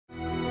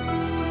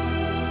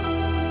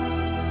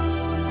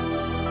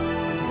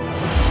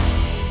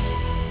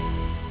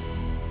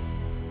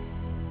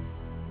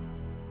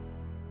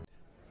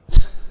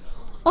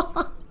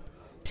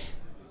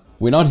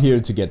We're not here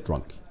to get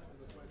drunk.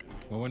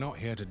 Well, we're not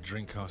here to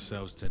drink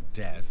ourselves to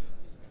death.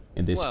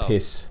 In this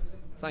piss.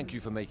 Thank you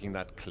for making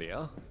that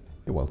clear.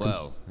 You're welcome.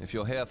 Well, if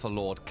you're here for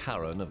Lord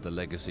Karen of the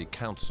Legacy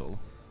Council,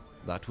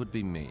 that would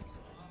be me.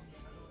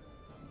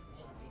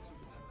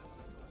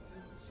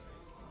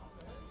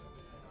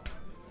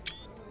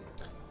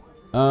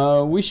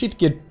 We should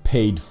get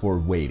paid for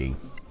waiting.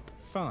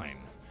 Fine.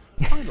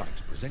 I'd like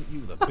to present you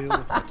the bill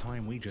for the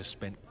time we just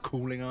spent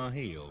cooling our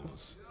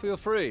heels. Feel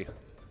free.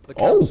 The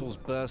council's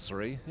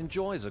bursary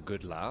enjoys a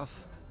good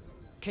laugh.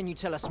 Can you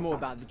tell us more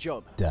about the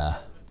job? Duh.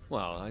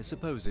 Well, I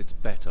suppose it's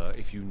better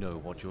if you know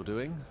what you're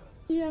doing.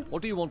 Yeah.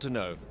 What do you want to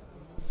know?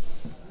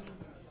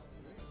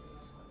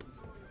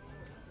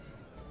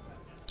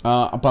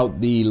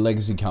 About the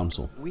Legacy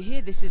Council. We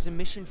hear this is a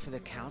mission for the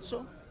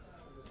council,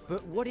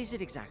 but what is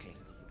it exactly?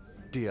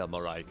 Dear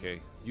Mareike,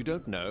 you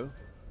don't know?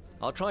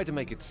 I'll try to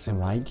make it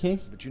simple.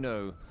 Mareike? But you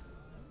know,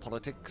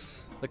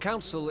 politics. The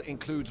council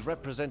includes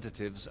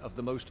representatives of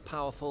the most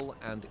powerful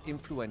and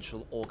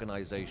influential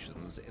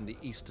organizations in the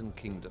Eastern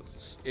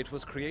Kingdoms. It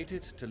was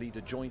created to lead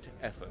a joint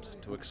effort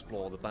to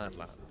explore the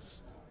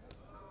Badlands.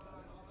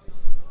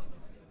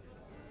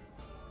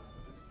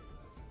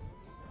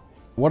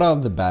 What are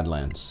the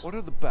Badlands? What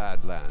are the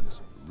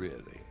Badlands,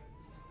 really?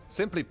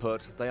 Simply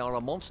put, they are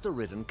a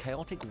monster-ridden,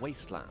 chaotic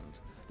wasteland.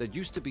 There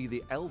used to be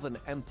the Elven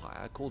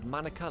Empire called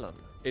Manicalan.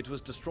 It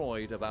was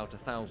destroyed about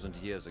 1,000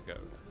 years ago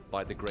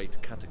by the Great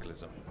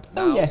Cataclysm.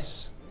 Now, Oh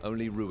yes.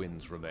 only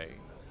ruins remain,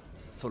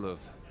 full of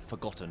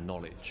forgotten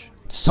knowledge,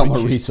 Summer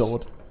riches,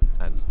 resort.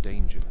 and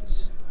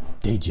dangers.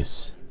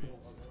 Dangerous.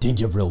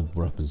 Danger real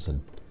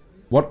represent.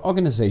 What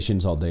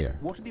organizations are there?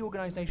 What are the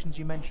organizations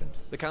you mentioned?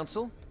 The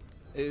council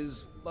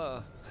is,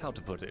 how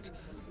to put it,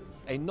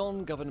 a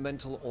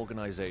non-governmental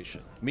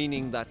organization,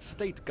 meaning that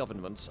state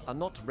governments are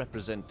not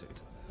represented.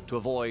 To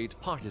avoid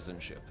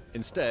partisanship.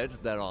 Instead,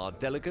 there are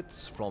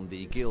delegates from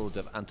the Guild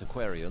of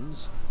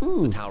Antiquarians,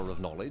 the Tower of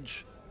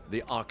Knowledge,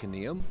 the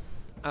Arcaneum,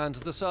 and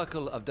the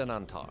Circle of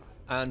Denantar.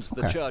 And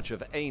the Church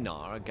of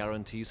Einar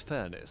guarantees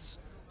fairness,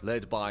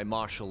 led by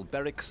Marshal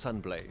Beric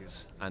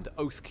Sunblaze and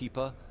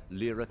Oathkeeper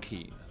Lyra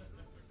Keen.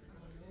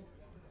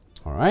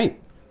 Alright.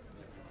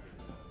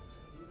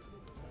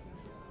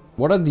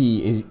 What are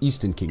the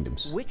Eastern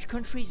Kingdoms? Which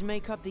countries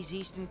make up these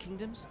Eastern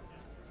Kingdoms?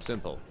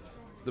 Simple.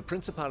 The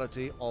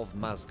Principality of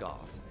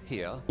Masgarth,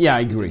 here, Yeah, I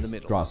is agree. in the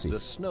middle. Drosy. The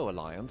Snow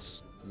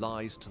Alliance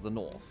lies to the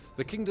north.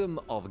 The Kingdom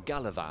of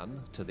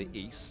Galavan to the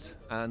east,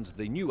 and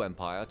the New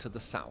Empire to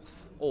the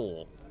south.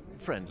 All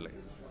friendly,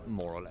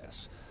 more or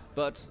less.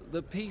 But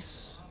the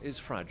peace is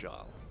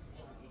fragile.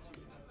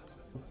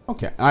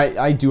 Okay,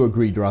 I do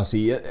agree,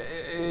 Drosy.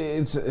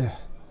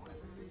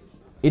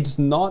 It's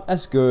not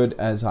as good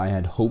as I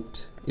had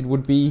hoped it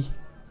would be.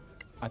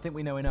 I think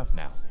we know enough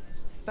now.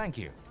 Thank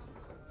you.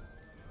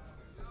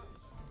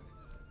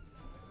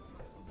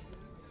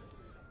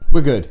 We're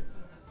good.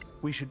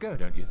 We should go,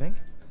 don't you think?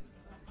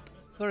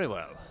 Very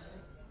well.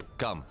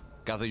 Come,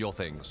 gather your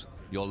things.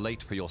 You're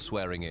late for your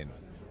swearing in.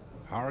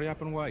 Hurry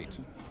up and wait.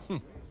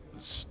 The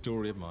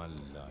story of my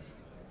life.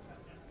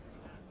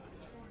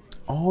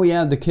 Oh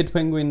yeah, the Kid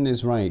Penguin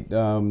is right.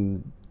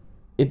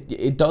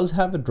 It does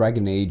have a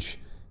Dragon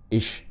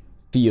Age-ish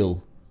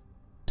feel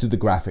to the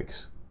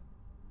graphics.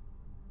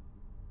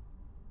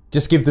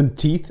 Just give them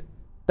teeth.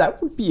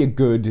 That would be a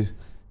good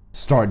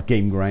start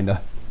game grinder.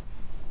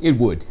 It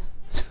would.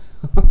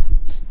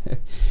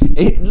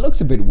 It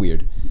looks a bit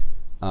weird.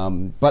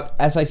 But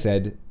as I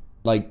said,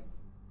 like,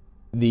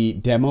 the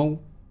demo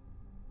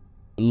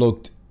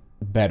looked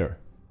better.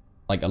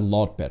 Like, a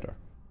lot better,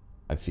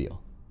 I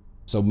feel.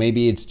 So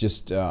maybe it's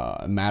just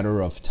a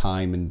matter of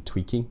time and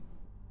tweaking.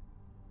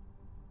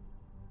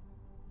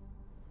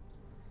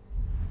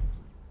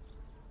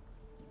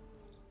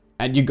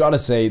 And you gotta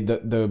say,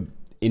 the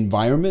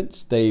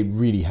environments, they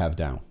really have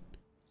down.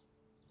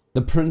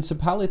 The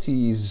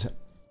Principality's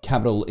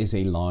capital is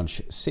a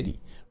large city.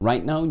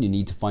 Right now, you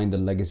need to find the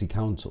Legacy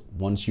Council.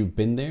 Once you've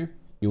been there,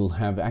 you will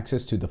have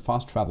access to the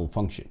fast travel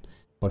function.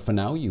 But for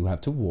now, you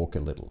have to walk a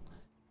little.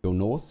 Go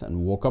north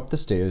and walk up the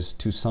stairs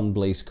to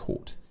Sunblaze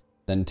Court.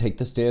 Then take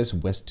the stairs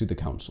west to the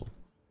council.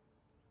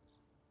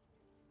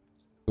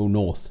 Go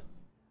north.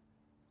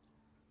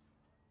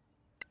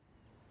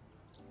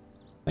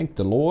 Thank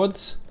the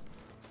lords.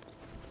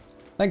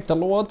 Thank the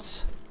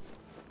lords.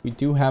 We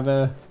do have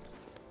a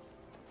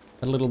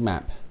little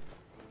map.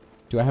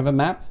 Do I have a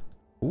map?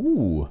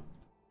 Ooh.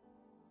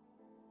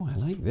 Oh, I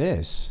like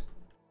this.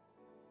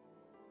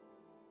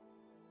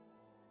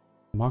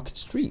 Market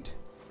Street.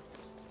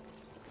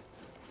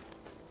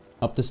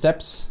 Up the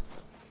steps.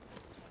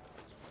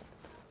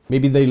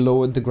 Maybe they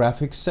lowered the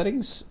graphics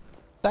settings.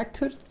 That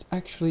could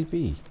actually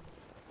be.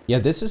 Yeah,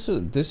 this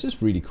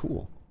is really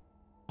cool.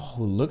 Oh,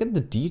 look at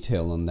the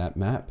detail on that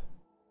map.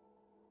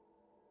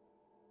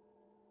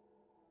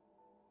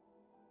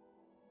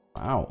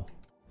 Wow.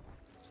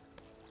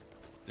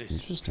 This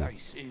Interesting.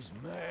 place is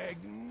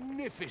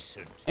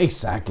magnificent.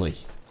 Exactly.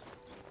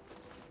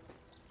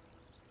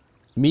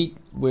 Meet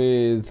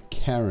with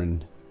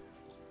Karen.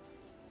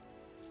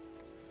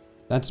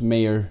 That's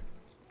Mayor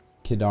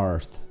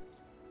Kidarth.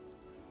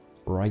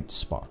 Right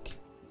Spark.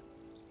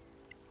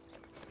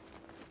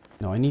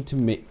 No, I need to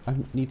meet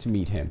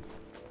him.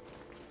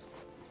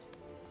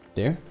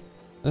 There?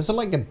 There's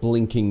like a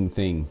blinking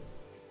thing.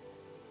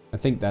 I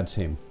think that's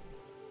him.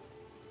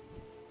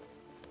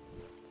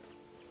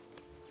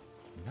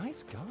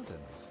 Nice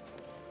gardens.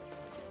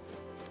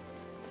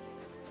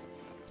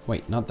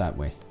 Wait, not that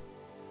way.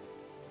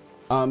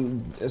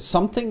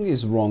 Something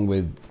is wrong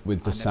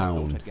with the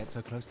sound. I'd get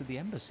so close to the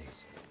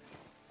embassies.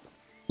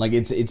 Like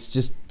it's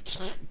just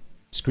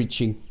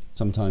screeching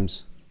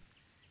sometimes.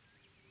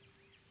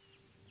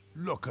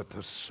 Look at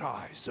the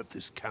size of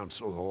this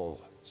council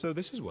hall. So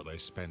this is what they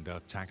spend our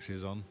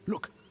taxes on.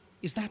 Look,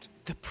 is that...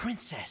 The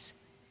princess.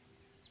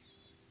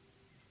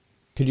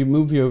 Could you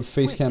move your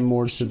face cam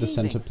more to the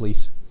center,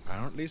 please?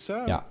 Apparently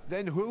so. Yeah.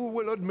 Then who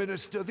will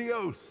administer the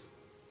oath?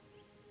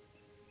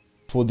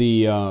 For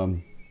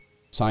the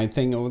side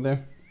thing over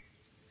there.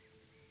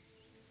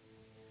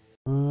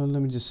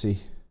 Let me just see.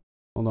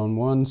 Hold on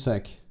one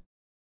sec.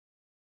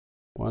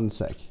 One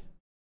sec.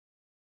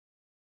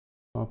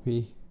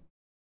 Copy.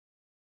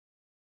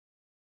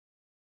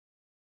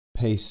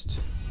 Paste.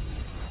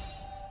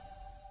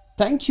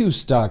 Thank you,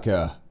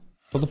 Starker,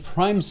 for the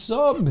Prime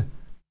sub.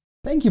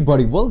 Thank you,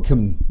 buddy.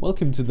 Welcome.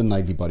 Welcome to the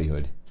Nightly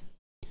Bodyhood.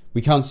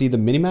 We can't see the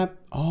minimap.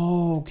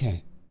 Oh,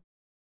 okay.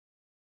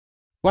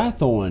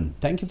 Wathorn,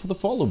 thank you for the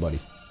follow, buddy.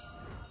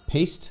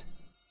 Paste.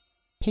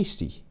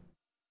 Pasty.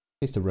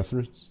 Paste a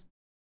reference.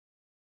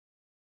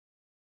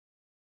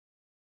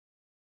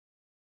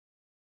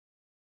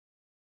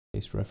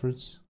 Paste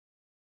reference.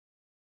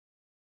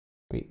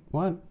 Wait,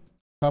 what?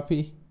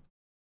 Copy.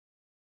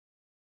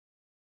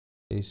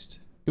 Paste.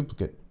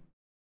 Duplicate.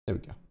 There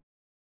we go.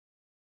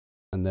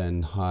 And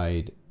then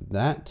hide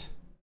that.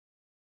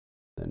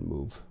 Then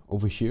move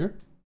over here.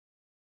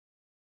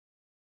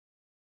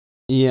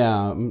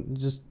 Yeah,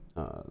 just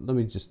let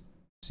me just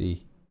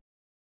see.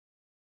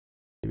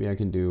 Maybe I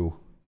can do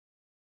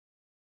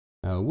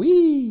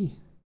wee.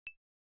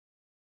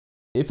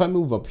 If I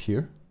move up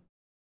here,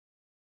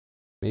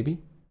 maybe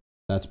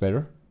that's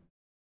better.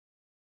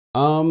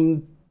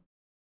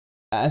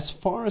 As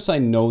far as I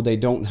know, they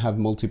don't have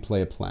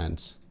multiplayer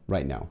plans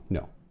right now.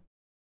 No.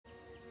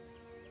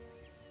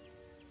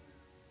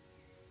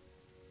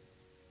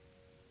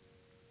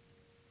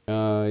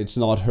 It's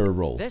not her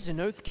role. There's an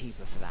oath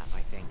keeper for that,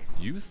 I think.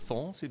 You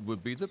thought it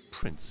would be the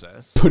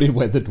princess? Put it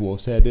where the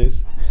dwarf's head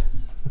is.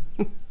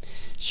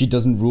 She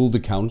doesn't rule the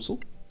council?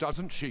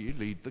 Doesn't she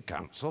lead the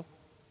council?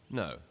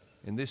 No.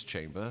 In this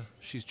chamber,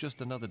 she's just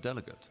another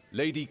delegate.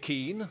 Lady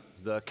Keen,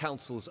 the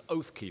council's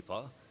oath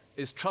keeper,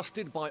 is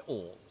trusted by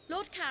all.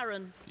 Lord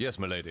Karen, Yes,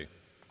 milady.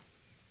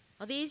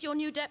 are these your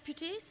new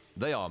deputies?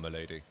 They are,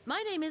 milady.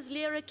 My name is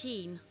Lyra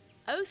Keen,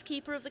 Oath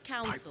Keeper of the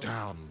Council. Pipe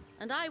down.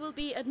 And I will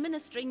be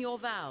administering your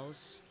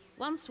vows.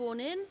 Once sworn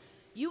in,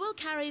 you will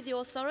carry the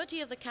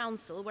authority of the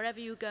Council wherever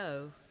you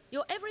go.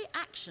 Your every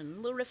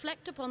action will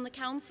reflect upon the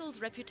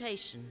Council's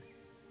reputation.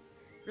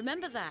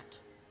 Remember that.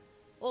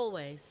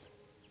 Always.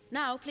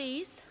 Now,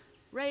 please,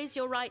 raise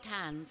your right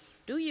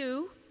hands. Do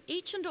you,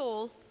 each and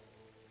all,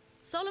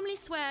 solemnly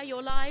swear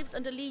your lives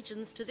and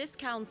allegiance to this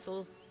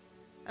Council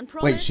and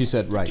promise she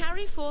said right. to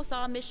carry forth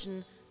our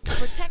mission to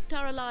protect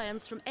our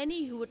alliance from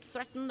any who would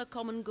threaten the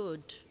common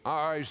good.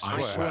 I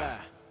swear.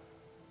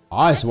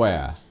 I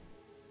swear.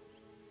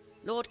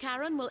 Lord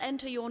Karen will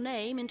enter your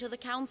name into the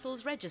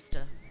Council's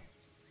register.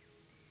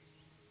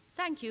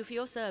 Thank you for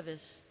your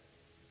service.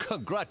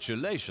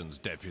 Congratulations,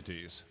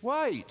 deputies.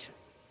 Wait,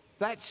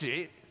 that's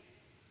it?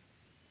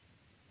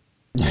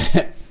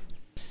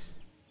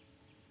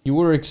 You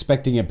were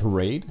expecting a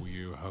parade? Were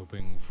you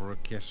hoping for a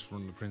kiss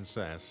from the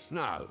princess?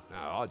 No,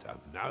 I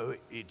don't know.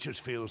 It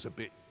just feels a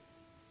bit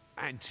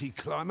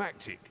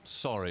anticlimactic.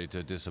 Sorry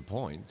to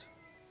disappoint.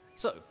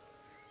 So,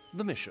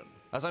 the mission.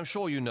 As I'm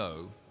sure you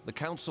know, the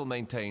Council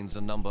maintains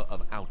a number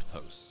of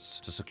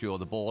outposts to secure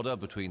the border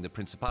between the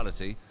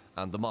Principality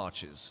and the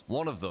Marches.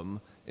 One of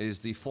them is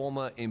the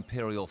former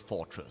Imperial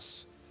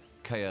Fortress,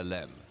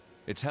 KLM.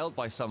 It's held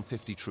by some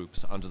 50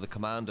 troops under the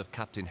command of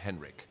Captain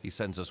Henrik. He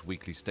sends us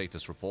weekly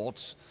status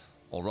reports,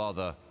 or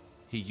rather,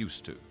 he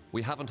used to.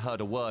 We haven't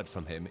heard a word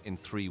from him in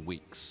 3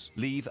 weeks.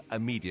 Leave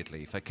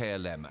immediately for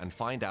KLM and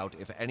find out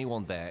if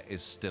anyone there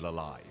is still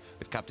alive.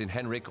 If Captain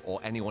Henrik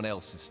or anyone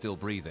else is still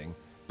breathing,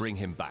 bring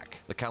him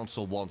back. The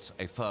Council wants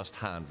a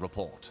first-hand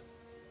report.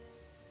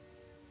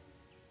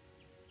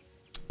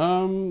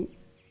 We're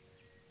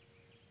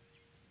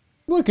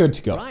good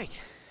to go. Right.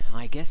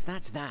 I guess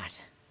that's that.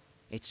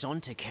 It's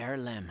on to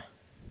KLM.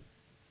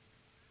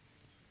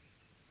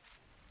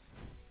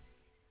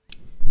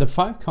 The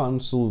 5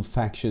 council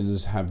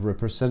factions have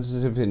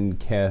representatives in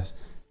Caer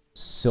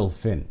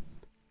Sylvan.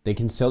 They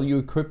can sell you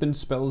equipment,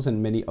 spells,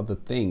 and many other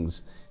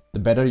things. The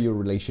better your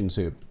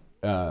relationship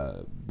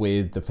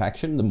with the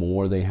faction, the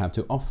more they have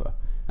to offer,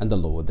 and the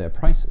lower their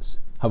prices.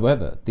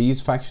 However,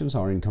 these factions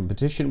are in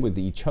competition with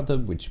each other,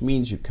 which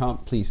means you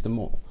can't please them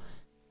all.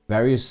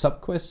 Various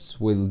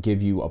subquests will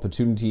give you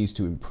opportunities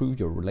to improve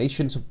your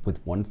relations with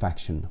one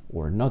faction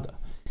or another.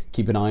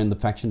 Keep an eye on the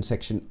faction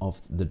section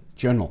of the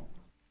journal.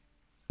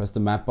 Press the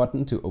map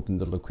button to open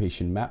the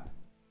location map.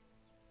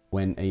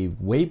 When a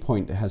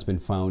waypoint has been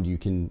found, you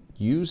can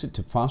use it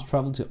to fast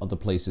travel to other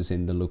places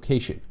in the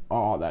location.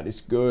 Oh, that is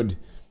good.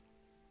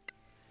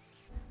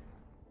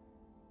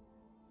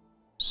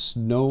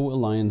 Snow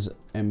Alliance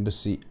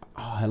Embassy.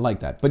 Oh, I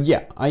like that. But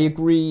yeah, I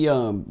agree.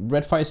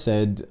 Redfire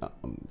said,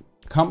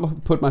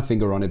 can't put my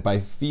finger on it, but I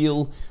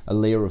feel a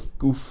layer of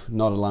goof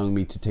not allowing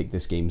me to take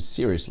this game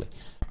seriously.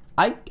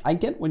 I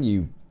get what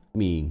you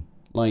mean.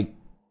 Like,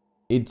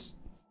 it's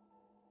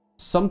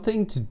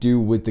something to do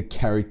with the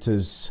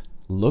character's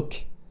look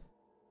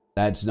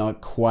that's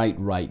not quite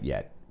right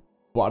yet,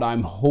 but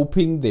I'm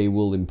hoping they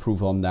will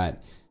improve on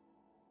that.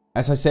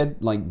 As I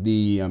said, like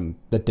the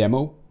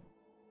demo,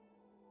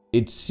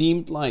 it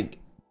seemed like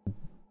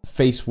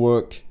face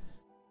work,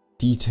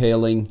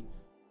 detailing,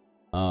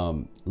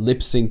 lip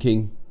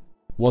syncing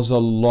was a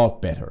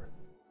lot better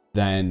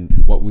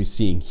than what we're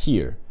seeing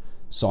here.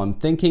 So I'm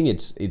thinking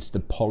it's the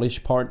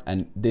polish part,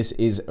 and this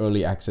is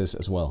early access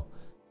as well,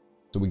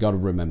 so we got to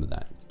remember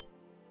that.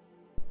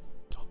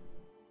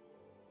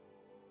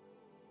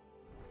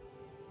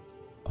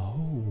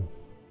 Oh.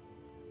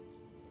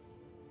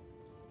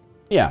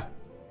 Yeah,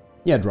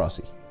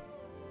 Drosy.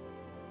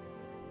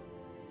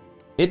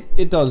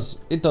 It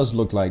does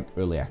look like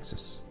early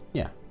access.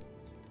 Yeah.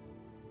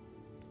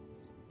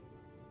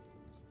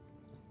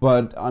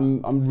 But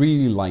I'm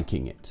really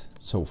liking it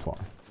so far.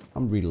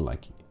 I'm really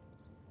liking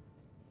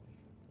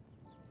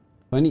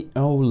it.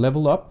 Oh,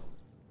 level up.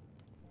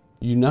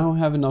 You now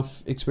have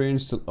enough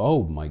experience to...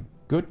 Oh my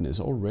goodness,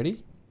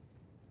 already?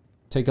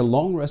 Take a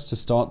long rest to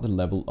start the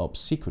level up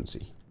sequence.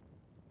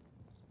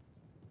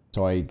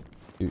 So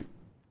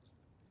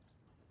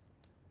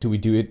do we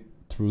do it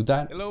through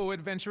that? Hello,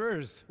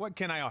 adventurers. What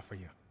can I offer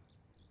you?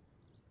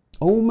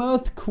 Oh,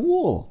 Mirth,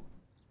 cool.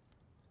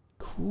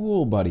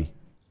 Cool, buddy.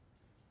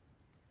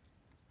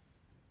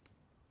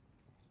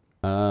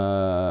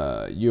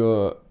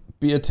 Your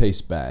beer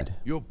tastes bad.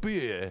 Your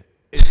beer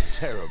is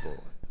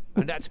terrible.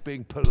 And that's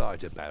being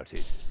polite about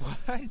it.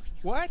 What?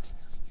 What?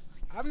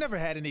 I've never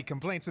had any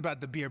complaints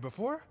about the beer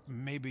before.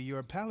 Maybe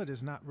your palate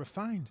is not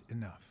refined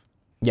enough.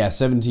 Yeah,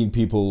 17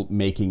 people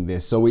making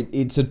this, so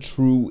it's a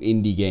true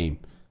indie game.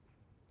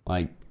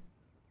 Like,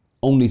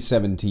 only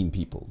 17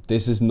 people.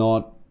 This is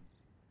not...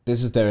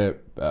 This is their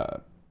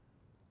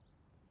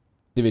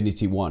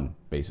Divinity 1,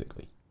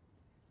 basically.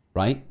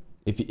 Right?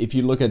 If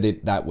you look at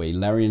it that way,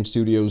 Larian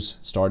Studios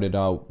started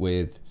out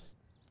with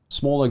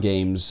smaller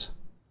games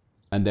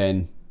and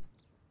then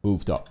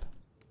moved up.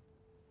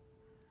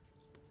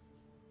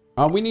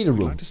 We need a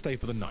room. Would like to stay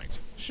for the night?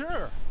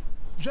 Sure.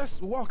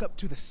 Just walk up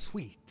to the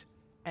suite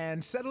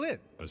and settle in.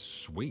 A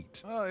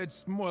suite? Oh,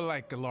 it's more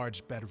like a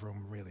large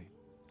bedroom, really.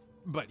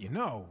 But you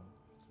know,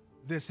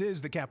 this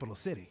is the capital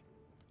city.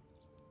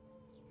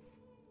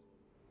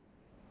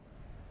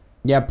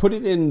 Yeah, put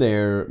it in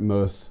there,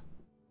 Mirth.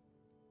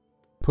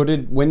 Put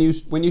it when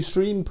you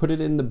stream. Put it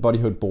in the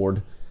Bodyhood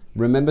board.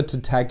 Remember to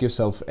tag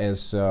yourself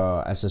as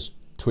a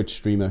Twitch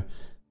streamer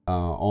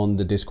on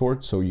the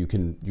Discord, so you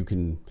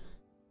can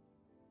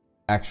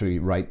actually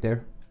write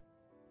there.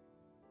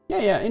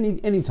 Yeah,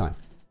 anytime.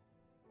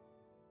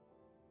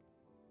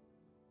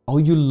 Oh,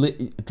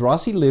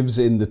 Drosy lives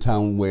in the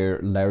town where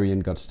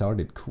Larian got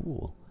started.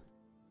 Cool.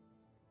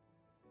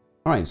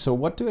 All right, so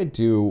what do I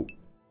do?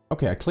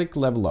 Okay, I click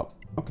level up.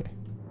 Okay.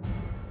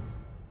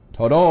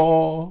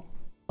 Ta-da!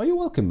 Oh, you're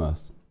welcome,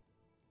 Mirth.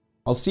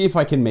 I'll see if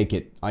I can make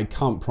it. I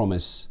can't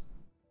promise.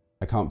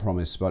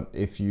 But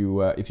if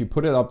you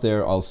put it up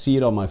there, I'll see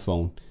it on my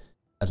phone,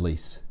 at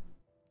least.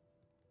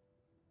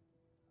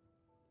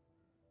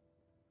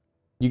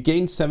 You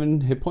gain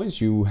 7 hit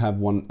points. You have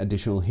 1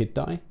 additional hit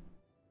die.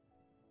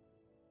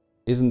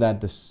 Isn't that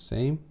the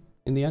same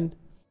in the end?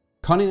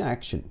 Con in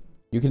action.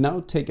 You can now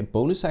take a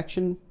bonus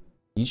action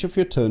each of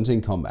your turns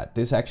in combat.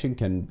 This action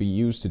can be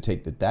used to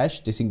take the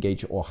dash,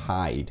 disengage, or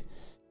hide.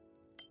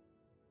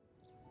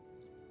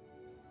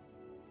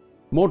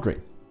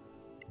 Mordring.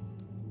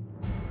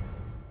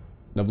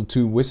 Level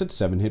 2 Wizard,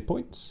 7 hit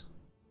points.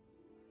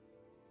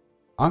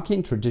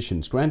 Arcane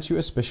Traditions grants you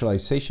a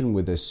specialization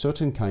with a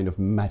certain kind of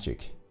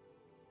magic.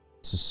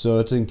 It's a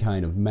certain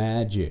kind of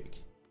magic.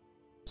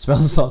 Spell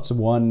slots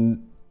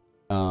 1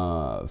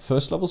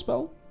 first level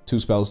spell, 2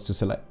 spells to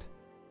select.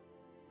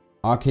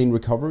 Arcane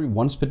Recovery,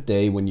 once per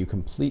day when you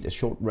complete a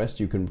short rest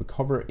you can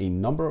recover a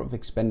number of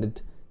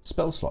expended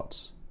spell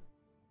slots.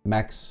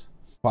 Max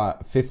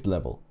 5th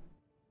level.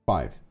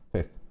 5th.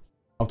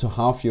 Up to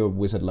half your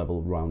wizard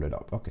level rounded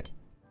up. Okay.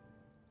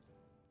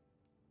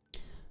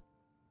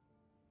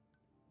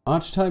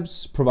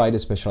 Archetypes provide a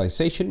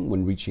specialization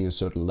when reaching a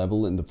certain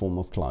level in the form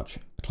of class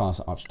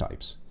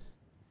archetypes.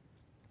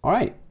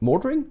 Alright,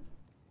 Mordring.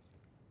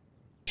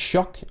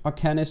 Shock,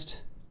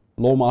 Arcanist,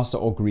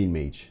 Lawmaster, or Green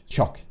Mage.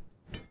 Shock.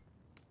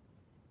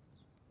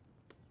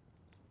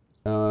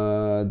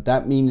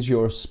 That means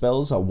your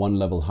spells are 1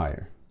 level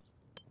higher.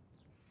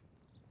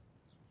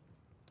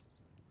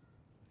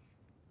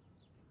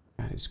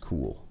 That is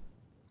cool.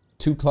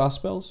 2 class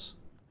spells.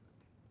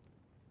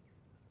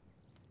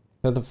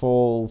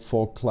 Featherfall,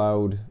 Fog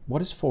Cloud.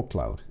 What is Fog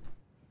Cloud?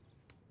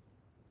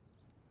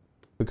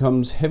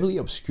 Becomes heavily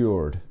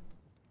obscured.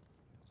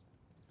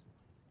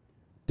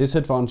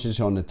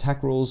 Disadvantage on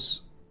attack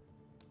rolls.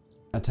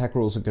 Attack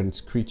rolls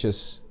against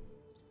creatures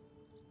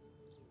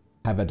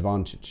have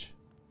advantage.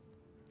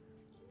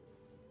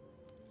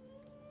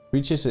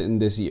 Creatures in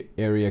this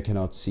area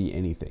cannot see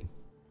anything.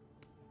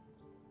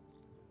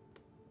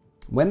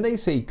 When they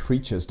say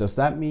creatures, does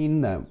that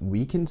mean that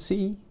we can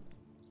see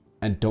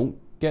and don't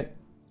get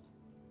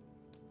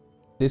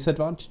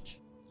disadvantage?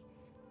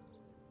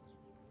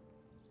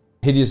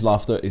 Hideous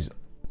Laughter is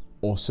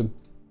awesome.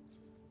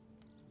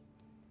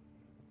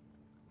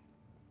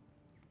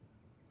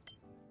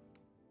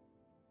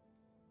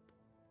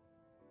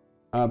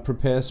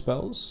 Prepare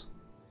spells.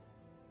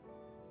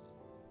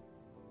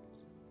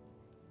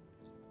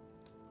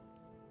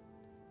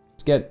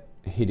 Let's get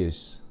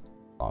Hideous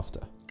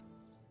Laughter.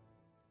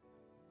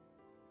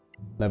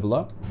 Level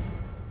up.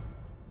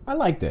 I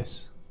like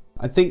this.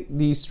 I think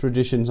these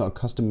traditions are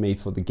custom made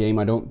for the game.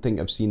 I don't think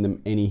I've seen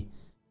them any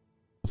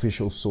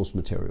official source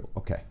material.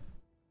 Okay.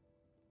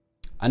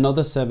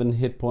 Another 7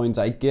 hit points.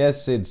 I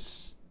guess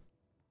it's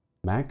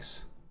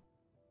max.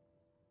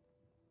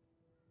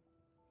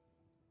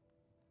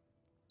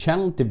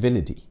 Channel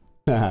Divinity.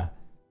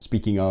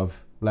 Speaking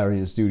of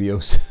Larian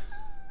Studios.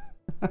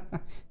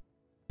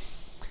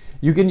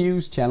 You can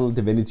use Channel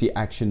Divinity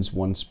actions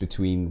once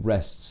between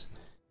rests.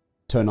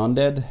 Turn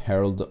Undead,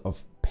 Herald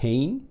of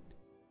Pain.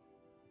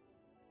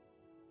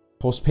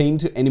 Cause pain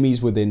to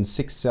enemies within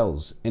 6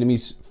 cells.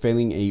 Enemies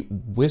failing a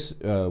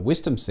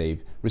wisdom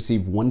save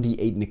receive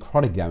 1d8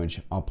 necrotic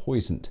damage, are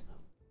poisoned.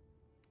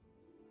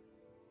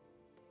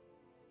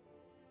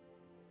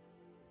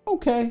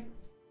 Okay.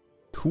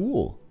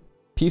 Cool.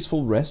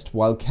 Peaceful rest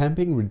while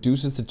camping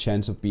reduces the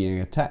chance of being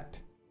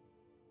attacked.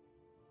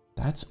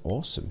 That's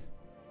awesome.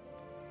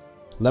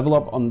 Level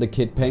up on the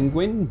Kid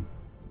Penguin.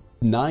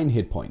 9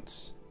 hit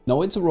points.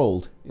 No, it's a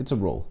roll. It's a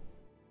roll.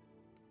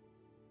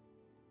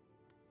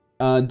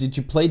 Did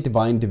you play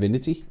Divine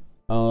Divinity?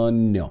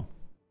 No.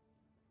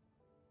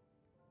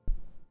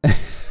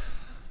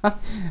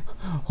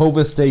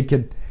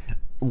 Overstaken.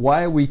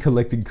 Why are we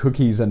collecting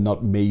cookies and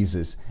not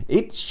mazes?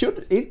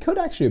 It could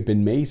actually have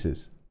been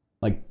mazes.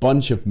 Like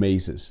bunch of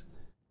mazes.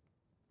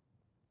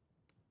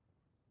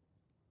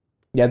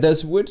 Yeah,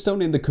 there's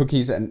wordstone in the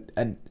cookies,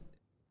 and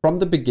from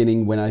the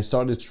beginning when I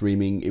started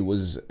streaming, it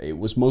was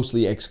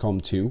mostly XCOM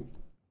 2.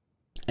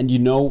 And you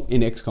know,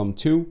 in XCOM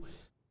 2,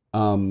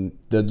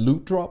 the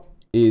loot drop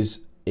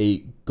is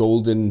a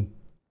golden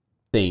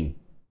thing.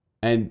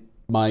 And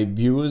my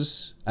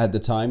viewers at the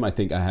time, I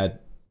think I had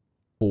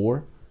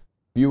 4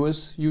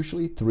 viewers,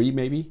 usually 3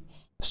 maybe,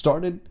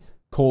 started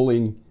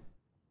calling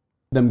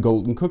them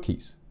golden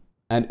cookies.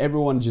 And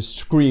everyone just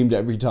screamed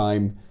every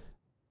time,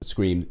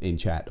 screamed in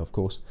chat of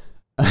course,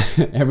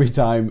 every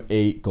time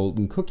a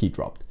golden cookie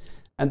dropped.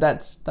 And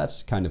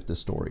that's kind of the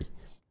story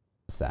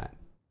of that.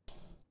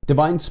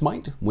 Divine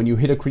Smite. When you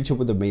hit a creature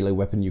with a melee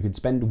weapon, you can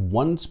spend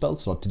 1 spell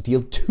slot to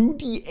deal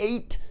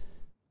 2d8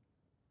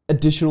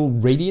 additional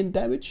radiant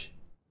damage,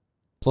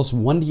 plus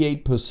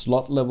 1d8 per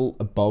slot level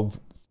above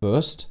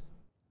first,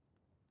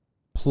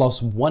 plus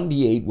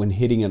 1d8 when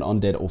hitting an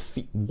undead or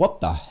what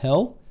the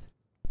hell?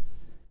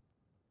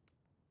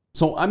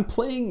 So I'm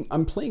playing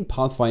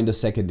Pathfinder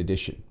 2nd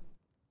edition.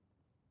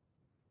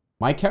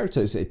 My character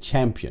is a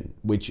champion,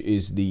 which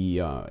is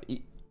the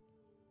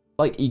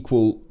like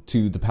equal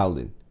to the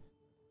paladin.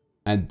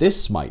 And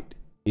this smite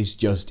is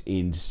just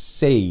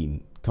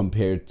insane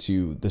compared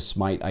to the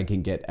smite I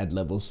can get at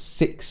level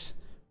 6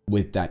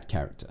 with that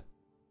character.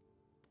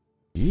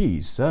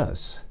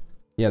 Jesus.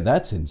 Yeah,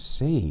 that's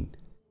insane.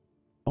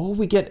 Oh,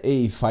 we get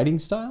a fighting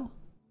style.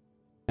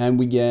 And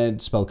we get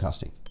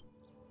spellcasting.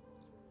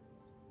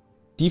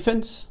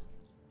 Defense.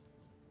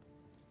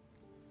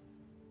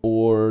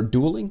 Or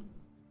dueling.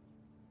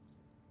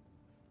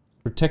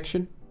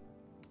 Protection.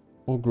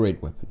 Or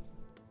great weapon.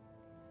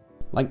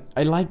 Like,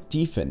 I like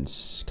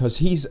defense, because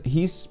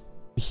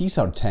he's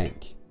our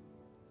tank.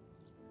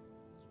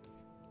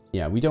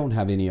 Yeah, we don't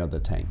have any other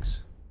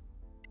tanks.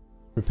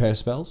 Prepare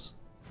spells.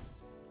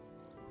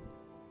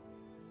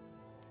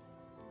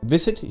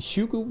 Visit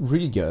Hugo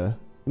Rieger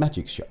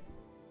Magic Shop.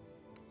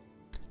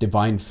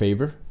 Divine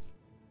Favor.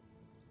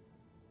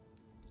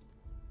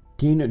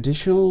 Gain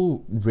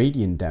additional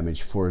radiant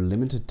damage for a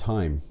limited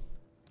time.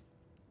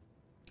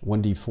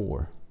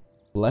 1d4.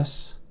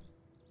 Bless.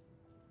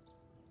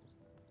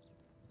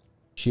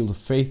 Shield of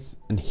Faith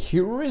and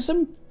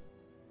Heroism?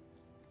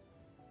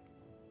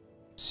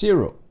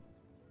 0.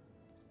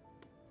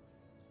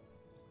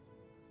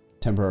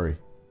 Temporary.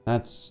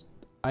 That's...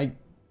 I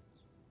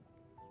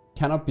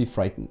cannot be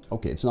frightened.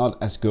 Okay, it's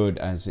not as good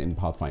as in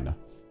Pathfinder.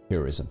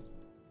 Heroism.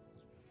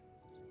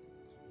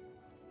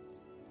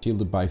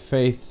 Shielded by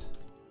Faith.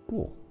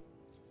 Cool.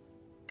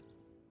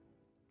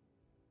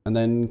 And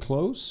then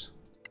close.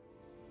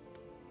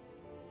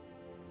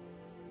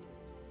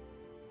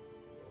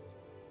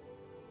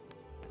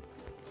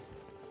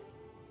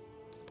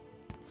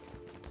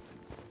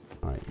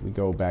 Alright, we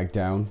go back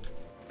down.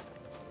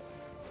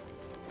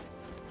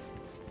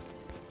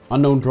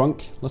 Unknown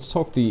drunk. Let's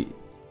talk the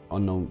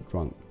unknown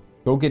drunk.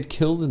 Go get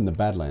killed in the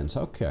Badlands.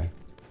 Okay.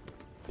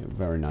 You're a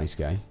very nice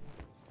guy.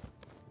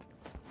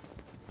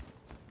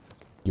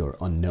 You're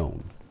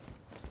unknown.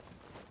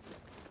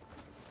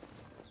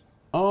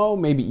 Oh,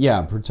 maybe.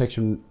 Yeah,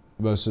 protection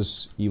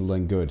versus evil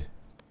and good.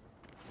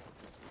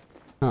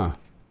 Huh.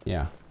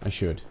 Yeah, I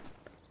should.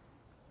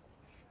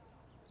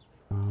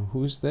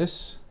 Who's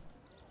this?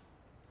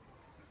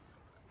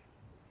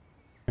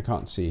 I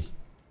can't see.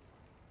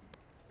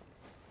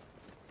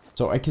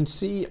 So I can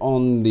see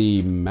on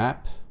the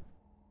map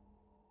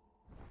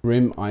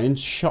Grim Iron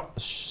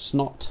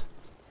Snot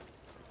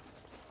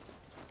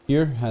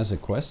here has a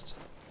quest.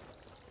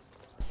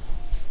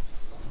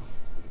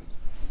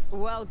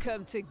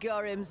 Welcome to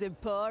Gorim's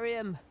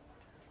Emporium.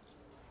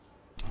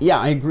 Yeah,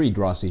 I agree,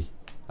 Drossi.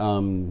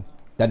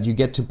 That you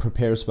get to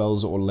prepare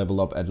spells or level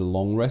up at a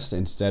long rest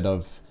instead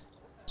of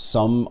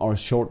some are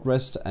short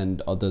rest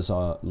and others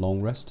are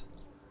long rest.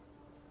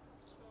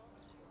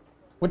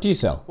 What do you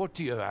sell? What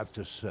do you have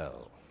to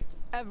sell?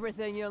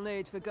 Everything you'll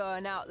need for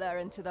going out there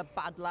into the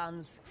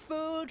Badlands.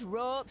 Food,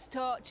 ropes,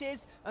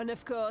 torches, and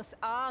of course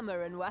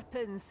armor and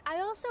weapons. I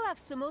also have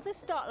some other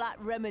stock like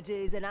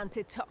remedies and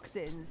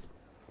antitoxins.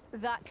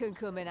 That can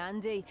come in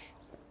handy.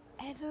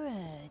 Ever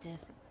heard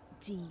of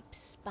deep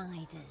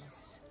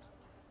spiders?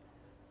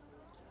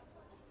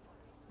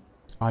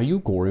 Are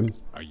you Gorim?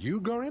 Are you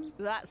Gorim?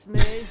 That's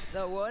me,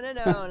 the one and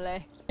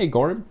only. Hey,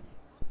 Gorim.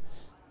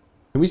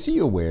 Can we see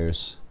your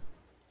wares?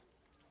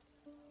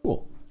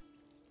 Cool.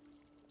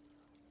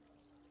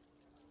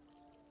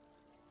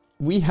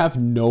 We have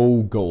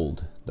no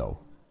gold, though.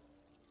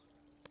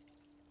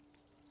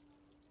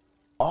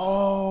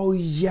 Oh,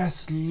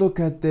 yes, look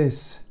at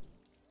this.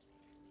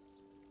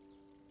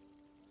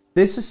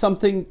 This is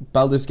something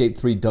Baldur's Gate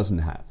 3 doesn't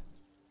have.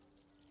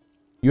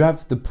 You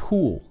have the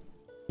pool.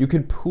 You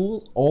can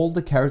pool all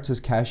the characters'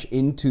 cash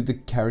into the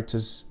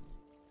character's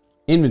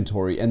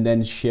inventory and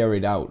then share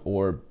it out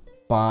or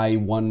buy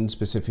one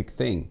specific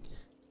thing.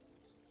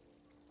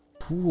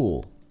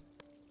 Pool.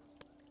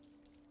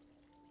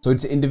 So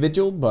it's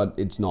individual, but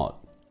it's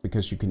not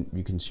because you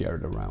can share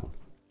it around.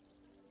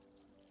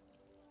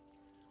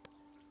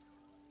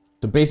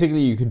 So basically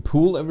you can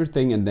pool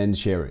everything and then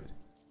share it.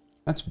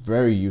 That's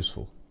very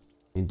useful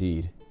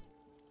indeed.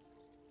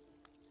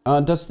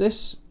 Does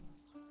this...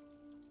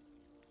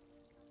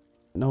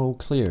 No,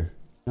 clear.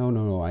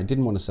 No, I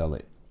didn't want to sell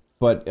it.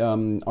 But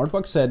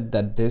Artbug said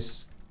that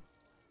this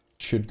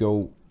should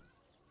go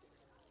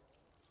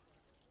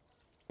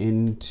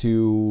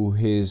into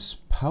his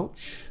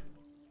pouch.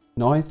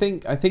 No, I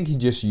think he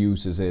just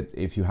uses it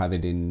if you have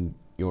it in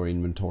your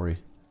inventory.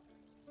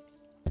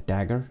 A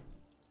dagger?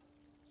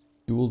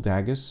 Dual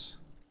daggers?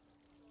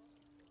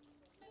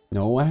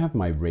 No, I have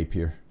my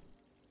rapier.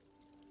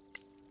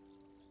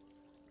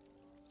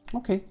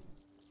 Okay.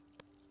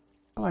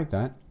 I like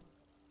that.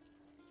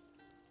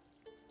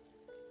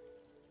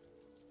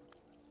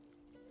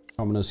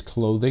 Commoner's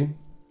clothing.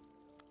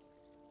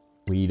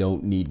 We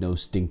don't need no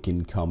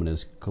stinking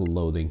commoner's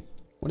clothing.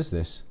 What is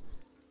this?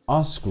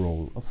 A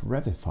scroll of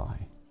Revivify.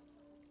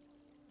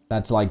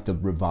 That's like the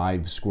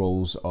revive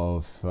scrolls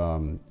of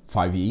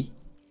 5e.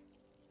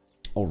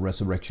 Or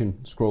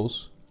resurrection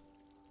scrolls.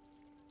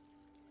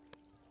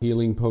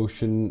 Healing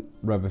potion,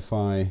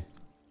 Revivify.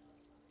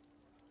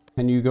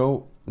 Can you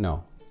go?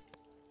 No.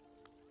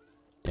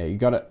 Yeah, you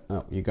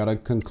gotta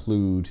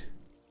conclude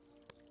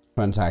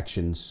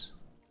transactions.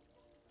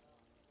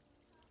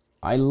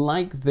 I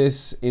like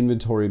this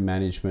inventory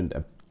management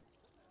a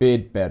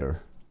bit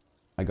better,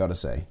 I gotta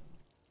say,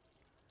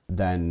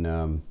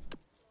 than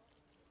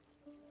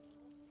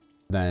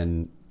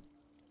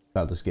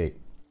Baldur's Gate.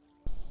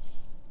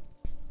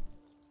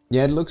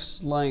 Yeah, it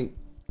looks like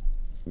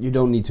you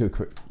don't need to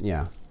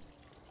yeah.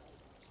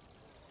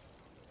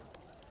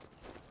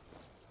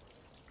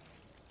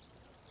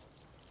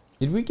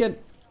 Did we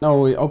get...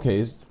 Oh,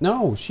 okay.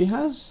 No, she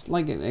has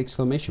like an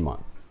exclamation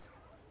mark.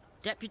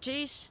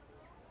 Deputies?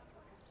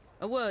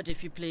 A word,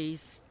 if you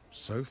please.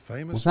 So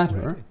famous. Was that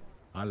already. her?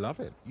 I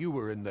love it. You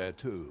were in there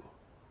too.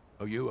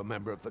 Are you a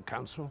member of the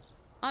council?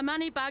 I'm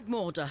Annie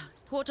Bagmorder,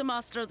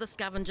 quartermaster of the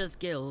Scavengers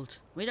Guild.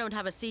 We don't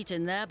have a seat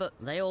in there, but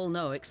they all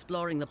know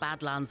exploring the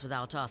Badlands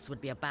without us would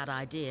be a bad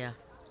idea.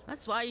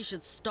 That's why you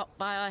should stop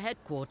by our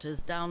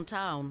headquarters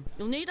downtown.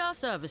 You'll need our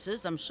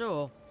services, I'm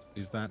sure.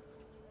 Is that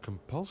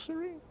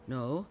compulsory?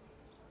 No.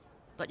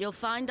 But you'll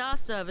find our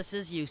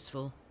services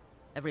useful.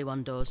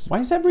 Everyone does. Why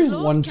is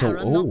everyone Did so Lord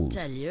Charon old? not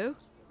tell you?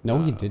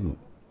 No, he didn't.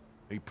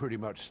 He pretty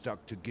much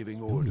stuck to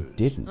giving No, orders. he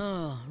didn't.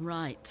 Oh,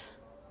 right.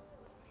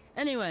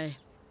 Anyway,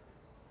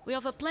 we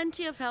offer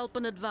plenty of help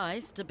and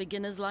advice to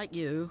beginners like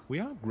you. We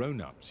are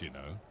grown-ups, you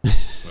know. Well,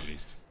 at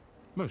least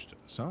most of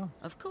us are.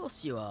 Of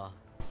course you are.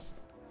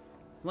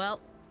 Well,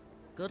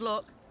 good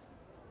luck.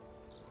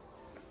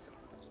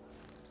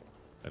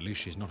 At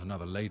least she's not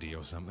another lady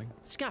or something.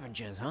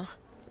 Scavengers, huh?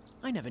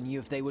 I never knew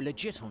if they were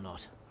legit or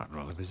not. I'd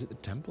rather visit the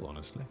temple,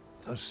 honestly.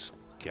 The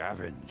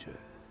scavengers.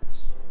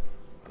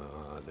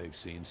 They've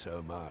seen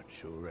so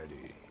much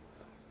already.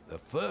 The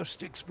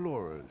first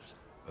explorers,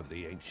 of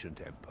the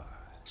ancient empire.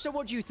 So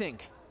what do you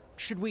think?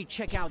 Should we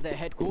check out their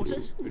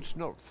headquarters? It's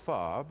not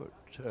far, but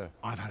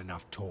I've had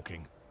enough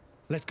talking.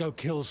 Let's go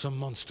kill some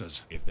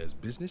monsters. If there's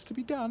business to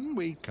be done,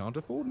 we can't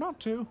afford not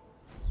to.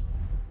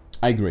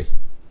 I agree.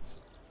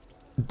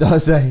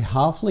 Does a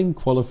halfling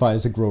qualify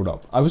as a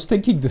grown-up? I was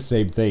thinking the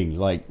same thing.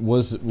 Like,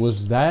 was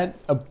that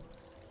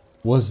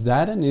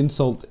an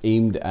insult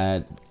aimed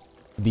at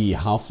the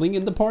halfling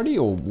in the party,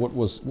 or what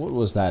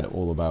was that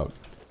all about?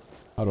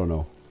 I don't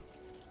know.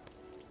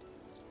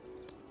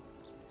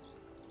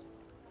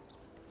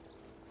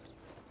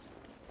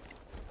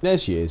 There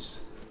she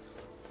is.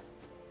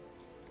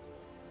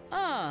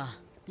 Ah,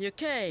 you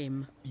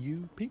came.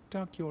 You piqued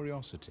our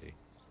curiosity.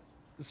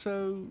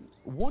 So,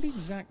 what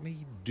exactly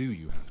do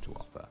you have to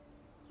offer?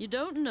 You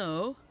don't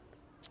know?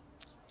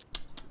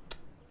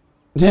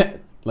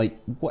 Like,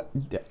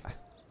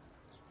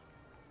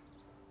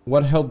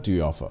 what help do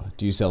you offer?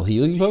 Do you sell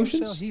healing potions? Do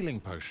you sell healing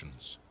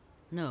potions?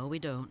 No, we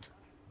don't.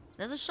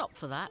 There's a shop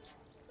for that.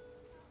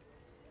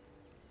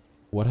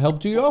 What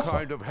help do you offer? what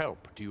kind of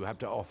help do you have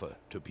to offer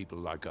to people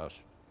like us?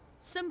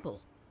 Simple.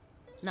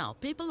 Now,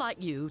 people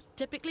like you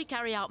typically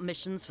carry out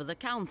missions for the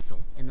Council,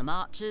 in the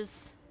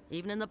Marches,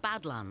 even in the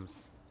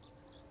Badlands.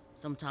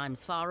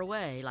 Sometimes far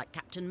away, like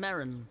Captain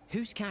Merrin.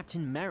 Who's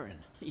Captain Merrin?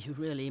 You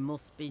really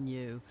must be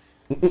new.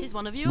 She's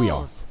one of yours. We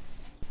are.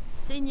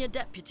 Senior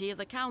deputy of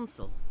the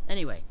Council.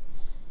 Anyway,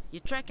 you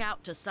trek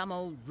out to some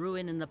old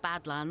ruin in the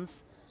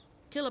Badlands,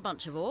 kill a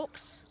bunch of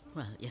orcs.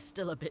 Well, you're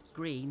still a bit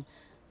green,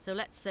 so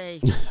let's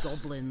say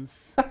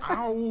goblins.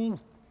 Ow!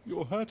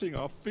 You're hurting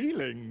our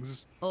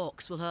feelings.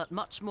 Orcs will hurt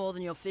much more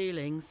than your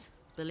feelings,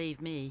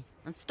 believe me.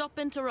 And stop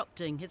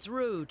interrupting, it's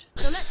rude.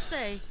 So let's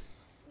say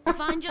you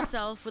find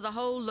yourself with a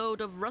whole load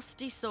of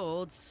rusty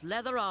swords,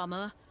 leather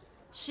armor,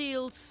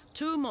 shields,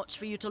 too much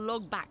for you to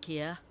lug back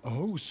here.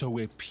 Oh, so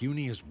we're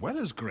puny as well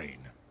as green.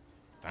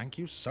 Thank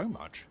you so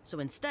much. So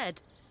instead,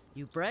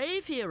 you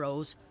brave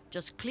heroes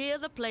just clear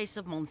the place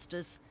of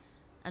monsters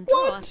and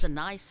draw us a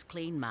nice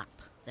clean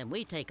map. Then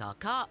we take our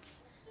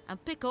carts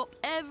and pick up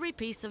every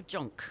piece of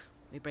junk.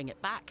 We bring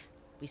it back,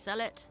 we sell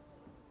it,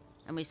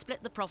 and we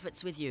split the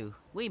profits with you.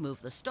 We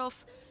move the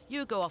stuff,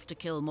 you go off to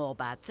kill more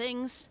bad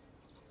things.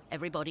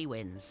 Everybody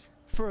wins.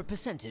 For a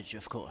percentage,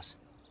 of course.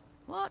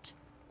 What?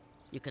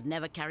 You could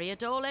never carry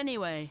it all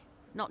anyway.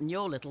 Not in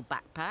your little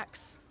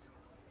backpacks.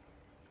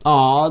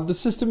 Ah, the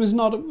system is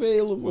not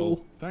available.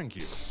 Well, thank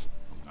you.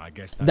 I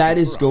guess that's That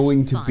it is for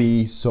going us. to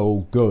be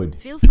so good.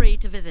 Feel free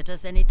to visit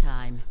us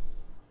anytime.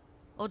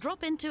 Or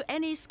drop into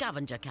any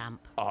scavenger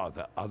camp. Are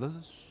there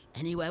others?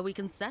 Anywhere we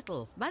can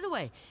settle. By the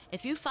way,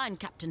 if you find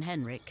Captain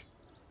Henrik,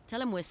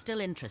 tell him we're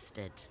still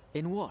interested.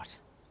 In what?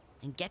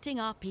 In getting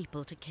our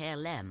people to Caer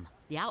Lem.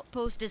 The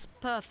outpost is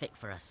perfect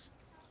for us.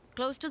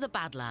 Close to the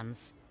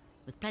Badlands,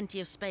 with plenty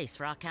of space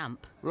for our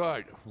camp.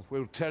 Right,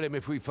 we'll tell him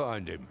if we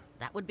find him.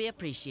 That would be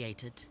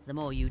appreciated. The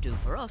more you do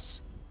for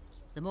us,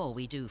 the more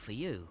we do for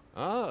you.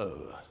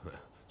 Oh,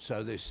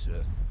 so this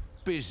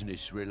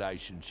business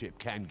relationship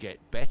can get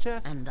better?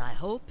 And I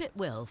hope it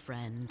will,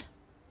 friend.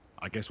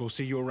 I guess we'll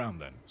see you around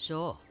then.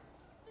 Sure.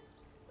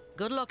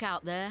 Good luck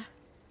out there.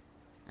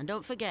 And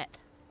don't forget,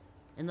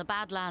 in the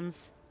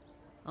Badlands,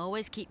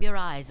 always keep your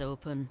eyes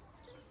open.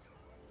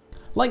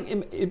 Like,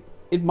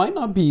 it might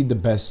not be the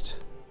best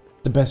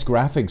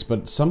graphics,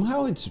 but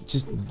somehow it's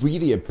just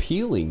really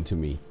appealing to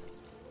me.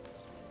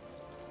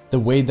 The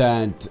way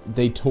that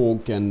they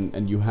talk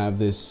and you have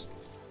this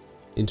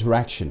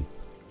interaction.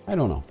 I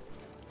don't know.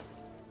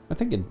 I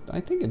think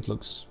it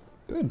looks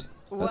good.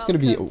 That's gonna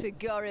be Welcome to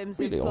Gorim's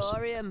really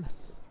Emporium.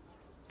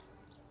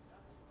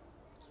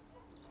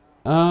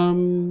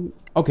 awesome.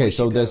 Okay,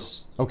 so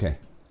there's okay.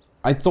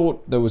 I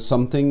thought there was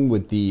something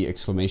with the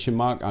exclamation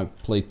mark. I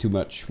played too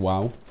much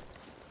WoW.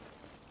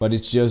 But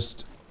it's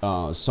just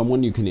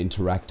someone you can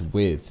interact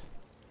with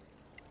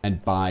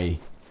and buy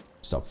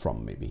stuff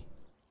from, maybe.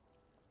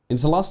 In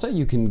Solasta,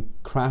 you can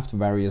craft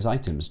various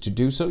items. To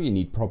do so, you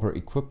need proper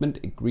equipment,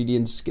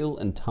 ingredients, skill,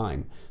 and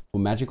time. For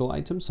magical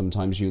items,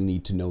 sometimes you'll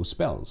need to know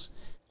spells.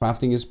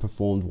 Crafting is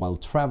performed while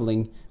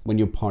traveling when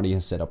your party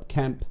has set up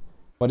camp,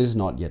 but is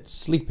not yet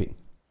sleeping.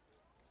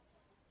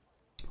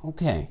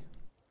 Okay.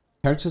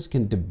 Characters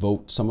can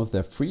devote some of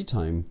their free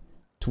time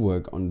to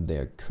work on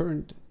their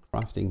current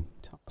crafting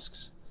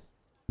tasks.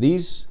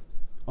 These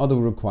are the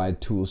required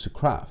tools to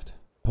craft.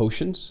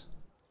 Potions,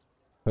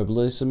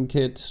 herbalism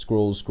kit,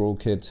 scroll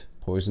kit,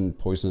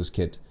 poisonous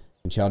kit,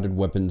 enchanted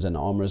weapons and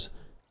armors,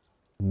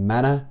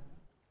 mana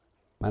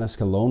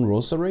scalone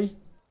rosary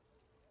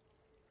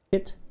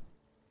kit.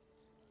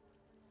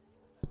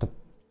 What the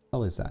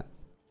hell is that?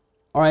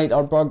 Alright,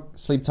 Artbog,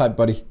 sleep tight,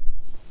 buddy.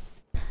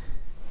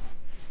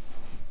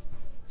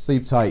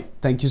 Sleep tight.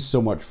 Thank you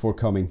so much for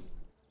coming.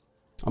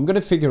 I'm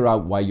gonna figure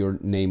out why your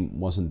name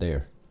wasn't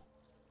there.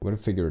 I'm gonna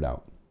figure it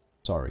out.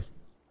 Sorry.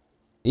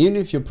 Even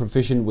if you're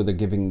proficient with a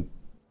given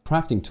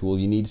crafting tool,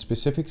 you need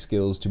specific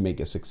skills to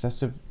make a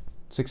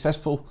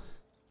successful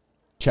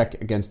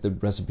check against the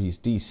recipe's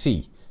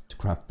DC. To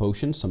craft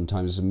potions,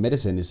 sometimes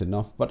medicine is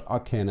enough, but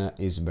arcana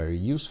is very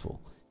useful.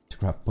 To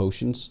craft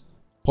potions,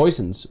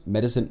 Poisons,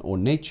 medicine or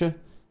nature,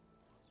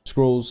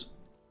 scrolls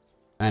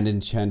and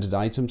enchanted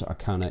items,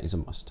 arcana is a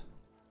must.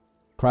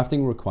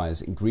 Crafting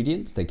requires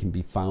ingredients. They can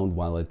be found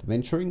while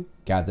adventuring,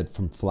 gathered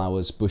from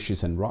flowers,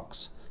 bushes and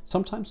rocks,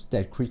 sometimes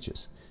dead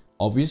creatures.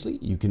 Obviously,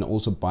 you can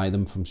also buy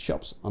them from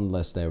shops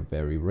unless they're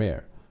very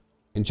rare.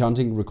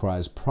 Enchanting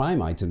requires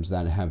prime items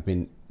that have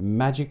been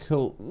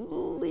magically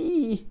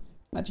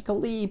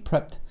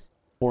prepped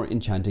for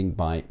enchanting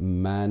by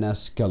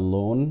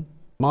Manascalon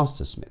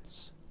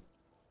mastersmiths,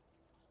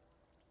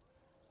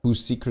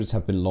 whose secrets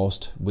have been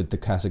lost with the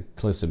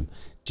cataclysm.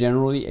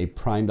 Generally, a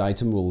primed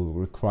item will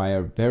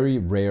require very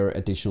rare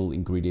additional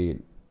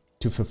ingredient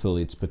to fulfill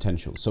its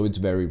potential. So it's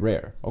very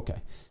rare.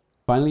 Okay.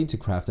 Finally, to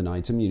craft an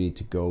item, you need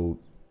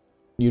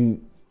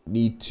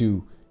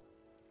to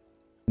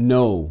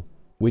know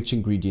which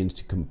ingredients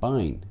to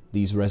combine.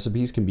 These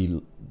recipes can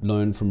be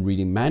learned from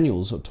reading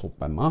manuals or taught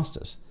by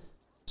masters.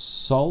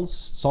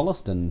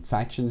 Solasta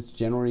factions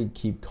generally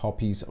keep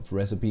copies of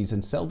recipes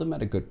and sell them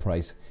at a good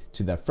price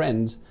to their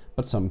friends,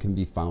 but some can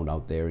be found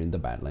out there in the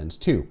Badlands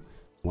too.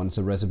 Once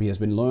a recipe has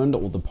been learned,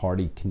 all the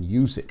party can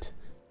use it.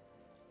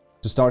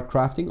 To start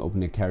crafting,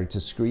 open a character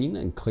screen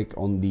and click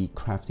on the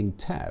crafting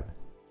tab.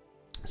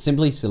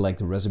 Simply select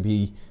the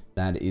recipe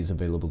that is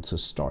available to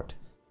start.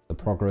 The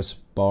progress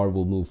bar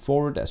will move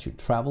forward as you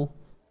travel,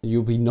 and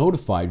you'll be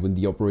notified when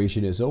the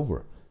operation is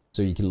over,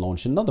 so you can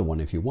launch another one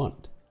if you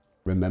want.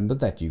 Remember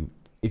that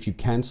if you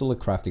cancel a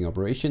crafting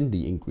operation,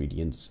 the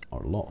ingredients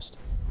are lost.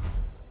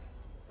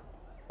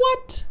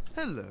 What?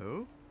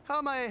 Hello,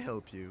 how may I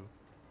help you?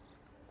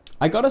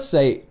 I gotta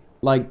say,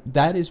 like,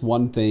 that is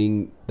one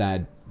thing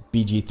that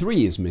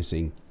BG3 is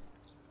missing.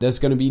 There's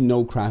gonna be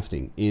no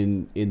crafting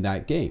in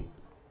that game.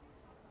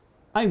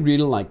 I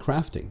really like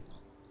crafting,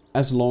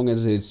 as long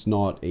as it's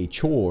not a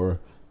chore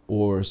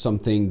or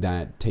something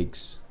that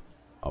takes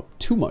up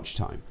too much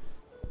time.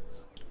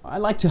 I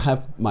like to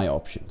have my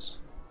options.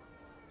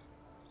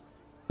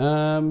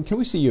 Can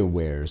we see your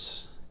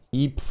wares?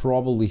 He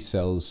probably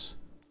sells,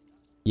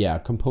 yeah,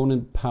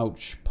 component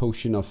pouch,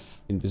 potion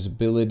of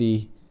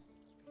invisibility,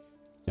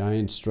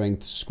 giant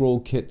strength, scroll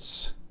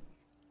kits,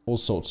 all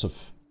sorts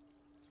of.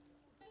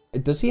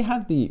 Does he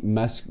have the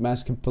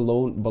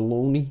mascarpone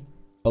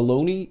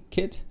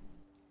kit?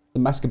 The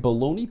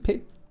mascarpone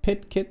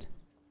pit kit?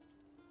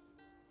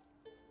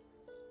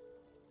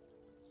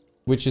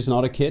 Which is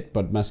not a kit,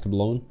 but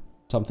mascarpone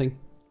something.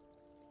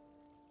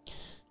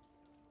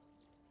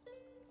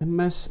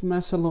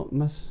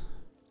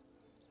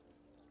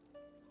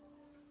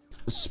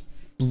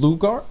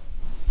 Splugar?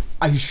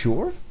 Are you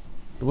sure?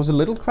 There was a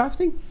little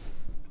crafting?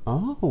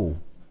 Oh.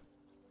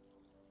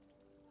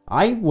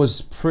 I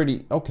was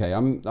pretty... Okay,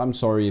 I'm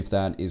sorry if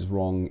that is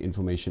wrong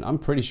information. I'm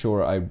pretty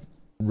sure I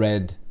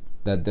read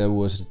that there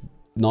was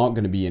not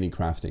going to be any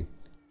crafting.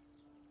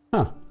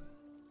 Huh.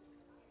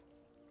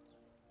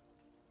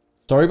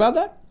 Sorry about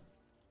that?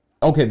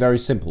 Okay, very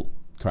simple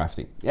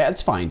crafting. Yeah,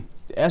 it's fine.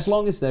 As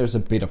long as there's a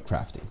bit of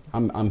crafting.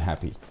 I'm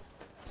happy.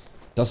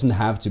 Doesn't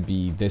have to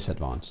be this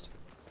advanced.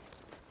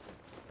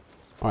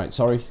 Alright,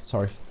 sorry.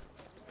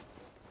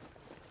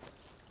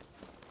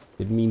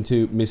 Didn't mean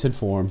to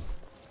misinform.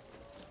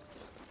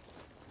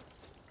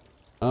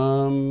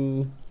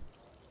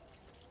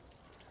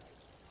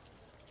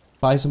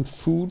 Buy some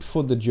food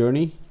for the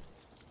journey.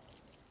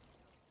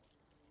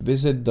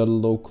 Visit the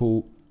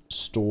local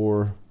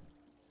store.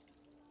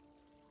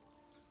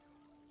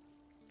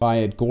 Buy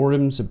at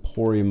Gorham's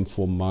Emporium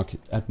for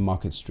at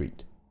Market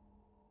Street.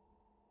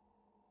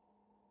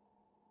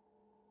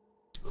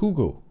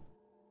 Hugo.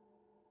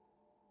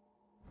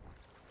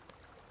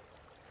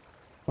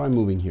 Try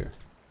moving here.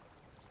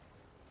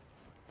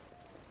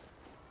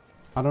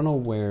 I don't know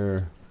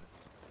where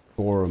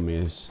Gorham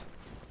is.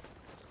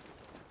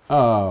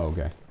 Oh,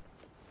 okay.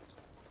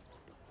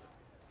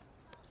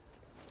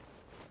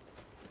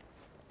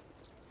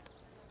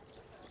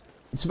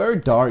 It's very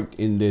dark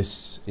in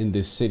this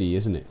city,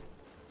 isn't it?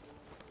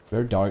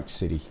 Very dark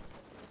city.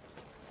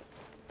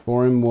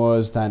 Gorham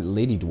was that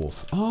lady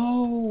dwarf.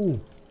 Oh!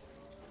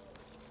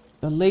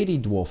 The lady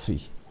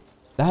dwarfy.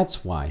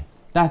 That's why.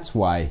 That's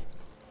why.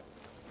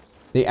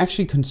 They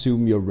actually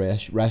consume your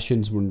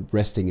rations when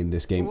resting in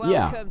this game.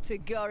 Welcome to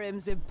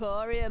Gorham's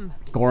Emporium.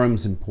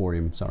 Gorham's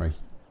Emporium, sorry.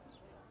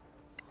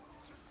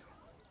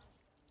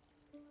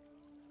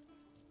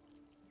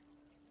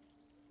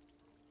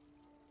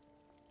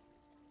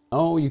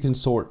 Oh, you can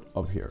sort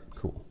up here.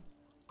 Cool.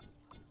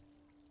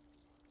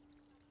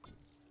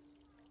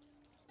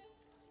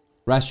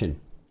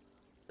 Ration.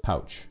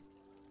 Pouch.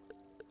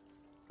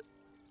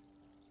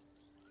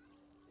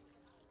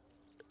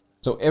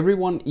 So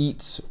everyone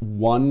eats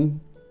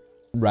one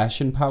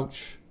ration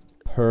pouch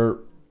per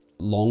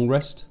long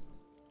rest.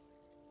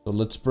 So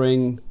let's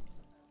bring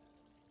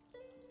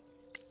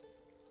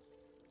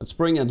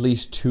at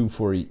least 2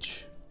 for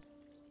each.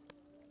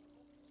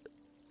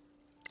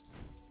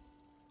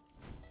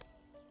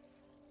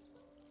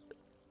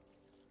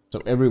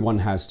 So everyone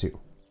has 2.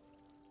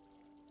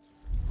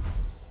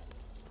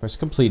 Quest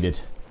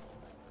completed.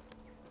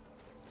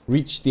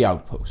 Reach the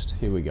outpost.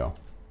 Here we go.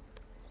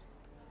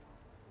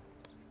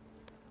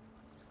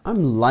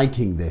 I'm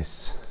liking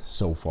this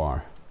so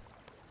far.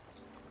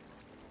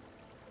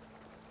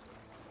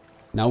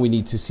 Now we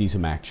need to see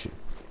some action.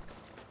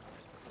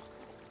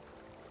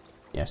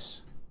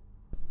 Yes.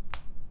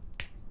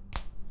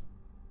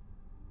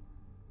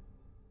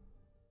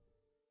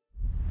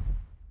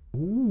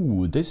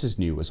 Ooh, this is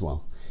new as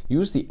well.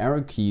 Use the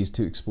arrow keys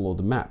to explore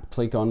the map.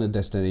 Click on a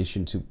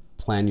destination to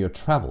plan your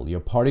travel. Your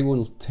party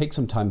will take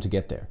some time to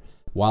get there.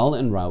 While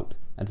en route,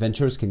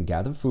 adventurers can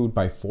gather food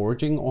by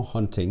foraging or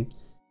hunting.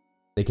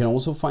 They can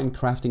also find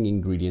crafting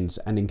ingredients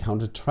and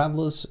encounter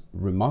travelers,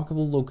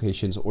 remarkable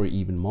locations, or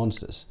even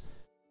monsters.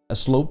 A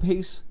slow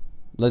pace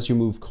lets you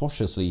move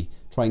cautiously,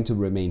 trying to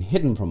remain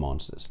hidden from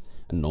monsters.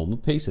 A normal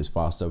pace is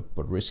faster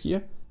but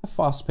riskier. A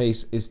fast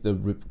pace is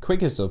the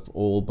quickest of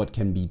all but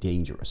can be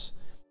dangerous.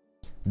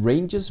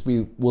 Rangers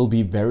will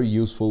be very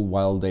useful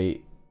while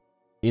they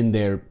in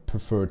their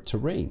preferred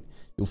terrain.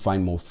 You'll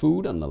find more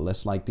food and are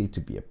less likely to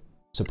be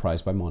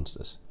surprised by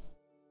monsters.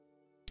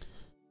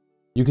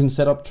 You can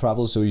set up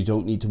travel so you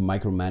don't need to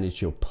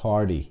micromanage your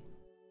party.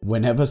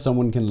 Whenever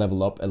someone can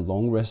level up, a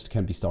long rest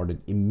can be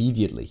started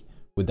immediately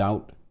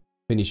without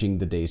finishing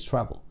the day's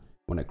travel.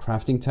 When a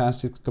crafting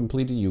task is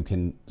completed, you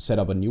can set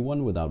up a new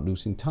one without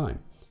losing time.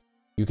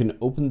 You can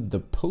open the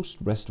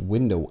post-rest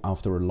window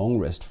after a long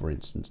rest, for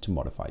instance, to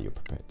modify your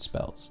prepared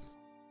spells.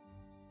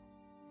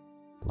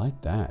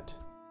 Like that.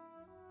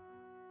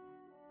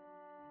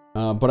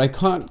 But I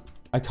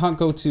can't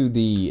go to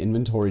the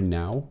inventory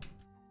now.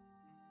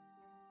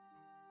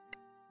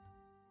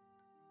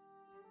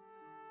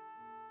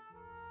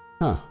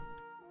 Huh.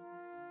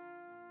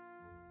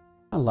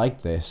 I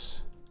like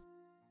this.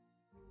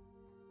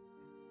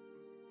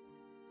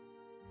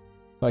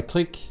 So I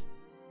click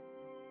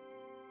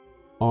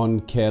on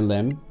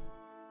KLM.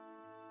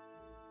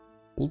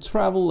 We'll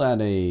travel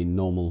at a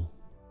normal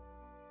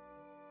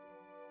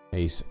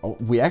pace. Oh,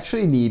 we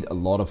actually need a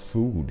lot of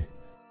food.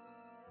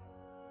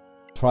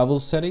 Travel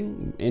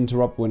setting,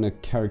 interrupt when a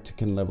character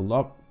can level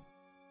up.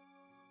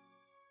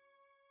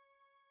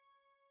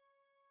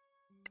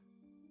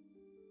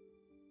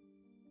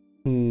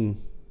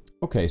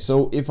 Okay,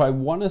 so if I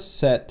want to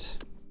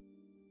set...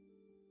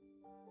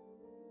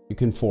 You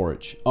can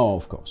forage. Oh,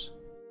 of course.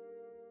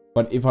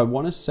 But if I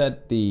want to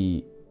set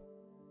the...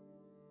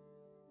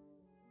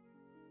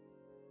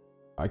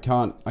 I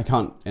can't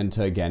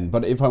enter again.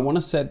 But if I want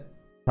to set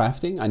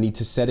crafting, I need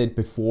to set it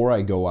before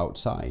I go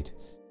outside.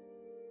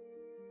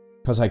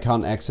 Because I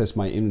can't access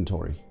my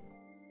inventory.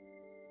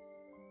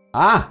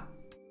 Ah!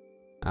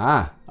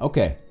 Ah,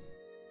 okay.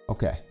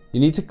 Okay. You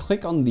need to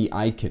click on the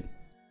icon.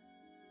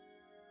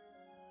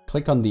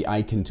 Click on the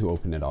icon to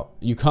open it up.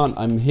 You can't,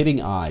 I'm hitting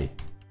I.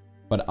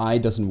 But I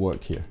doesn't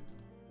work here.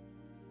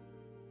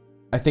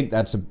 I think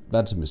that's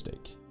a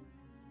mistake.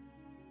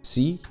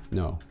 C?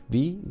 No.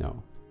 V?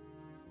 No.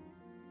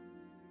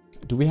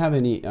 Do we have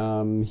any,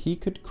 he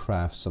could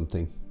craft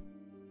something.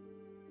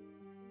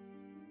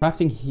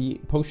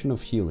 Crafting potion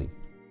of healing.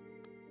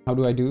 How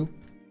do I do?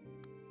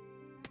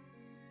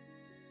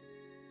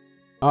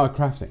 Ah,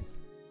 crafting.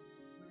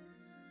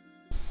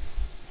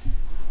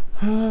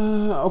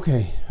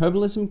 Okay,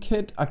 herbalism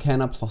kit,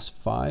 Arcana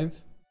 +5.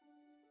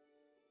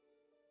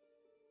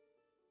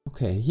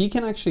 Okay, he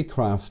can actually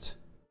craft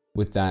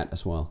with that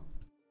as well.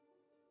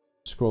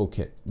 Scroll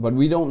kit, but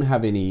we don't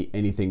have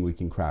anything we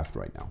can craft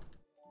right now.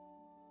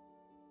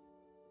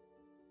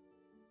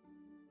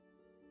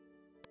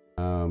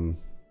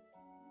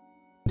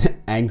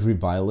 Angry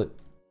Violet.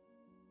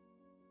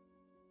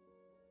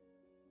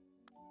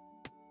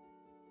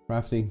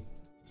 Crafting.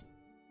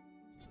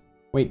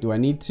 Wait, do I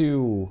need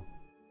to...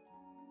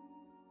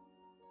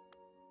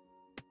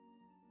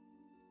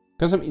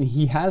 Because I mean,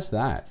 he has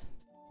that.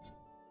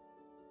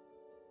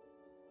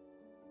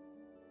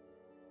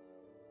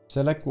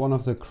 Select one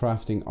of the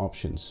crafting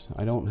options.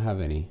 I don't have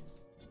any.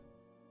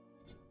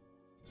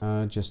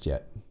 Just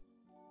yet.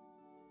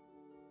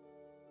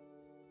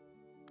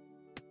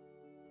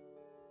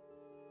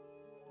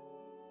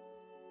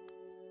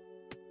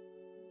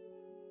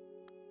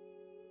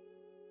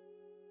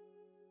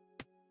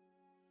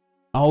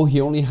 Oh,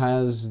 he only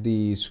has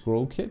the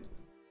scroll kit?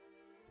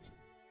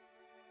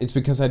 It's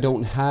because I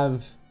don't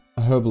have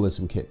a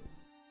herbalism kit.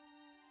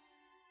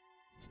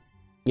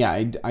 Yeah,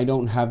 I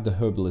don't have the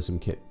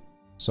herbalism kit.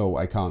 So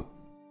I can't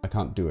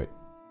do it.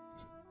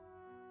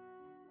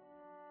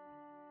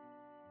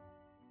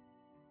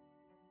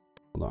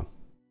 Hold on.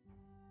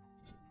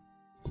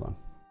 Hold on.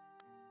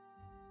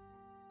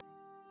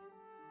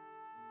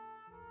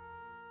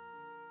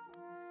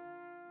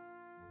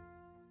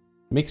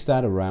 Mix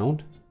that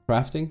around.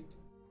 Crafting.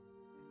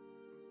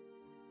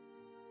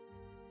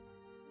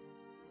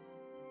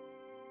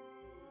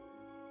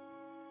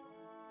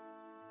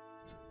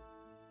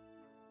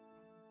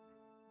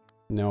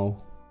 No.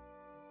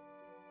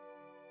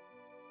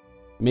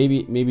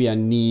 Maybe I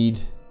need...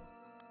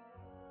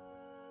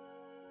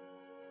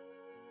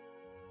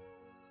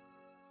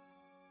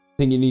 I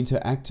think you need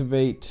to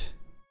activate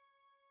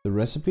the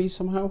recipe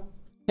somehow.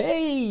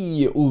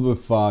 Hey,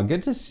 Ulvefar,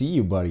 good to see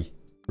you, buddy.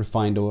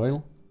 Refined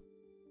oil.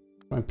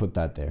 Try and put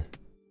that there.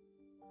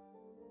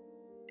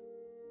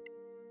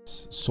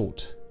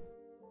 sort.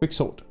 Quick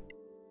sort.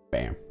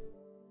 Bam.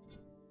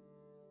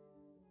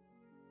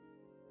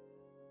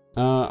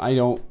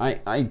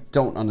 I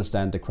don't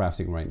understand the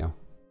crafting right now.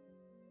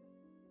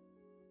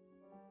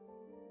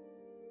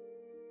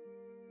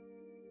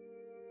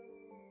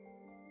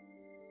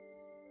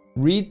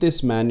 Read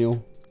this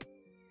manual.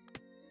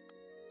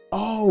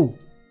 Oh!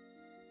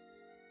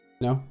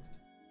 No?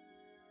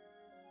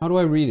 How do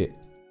I read it?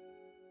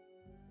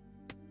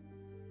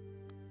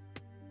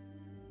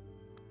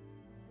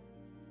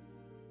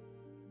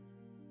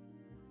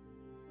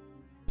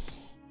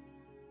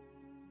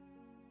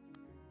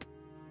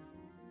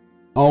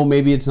 Oh,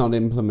 maybe it's not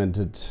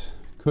implemented.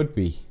 Could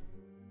be.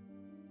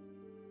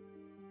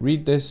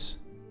 Read this.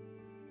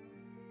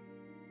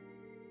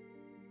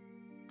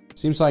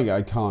 Seems like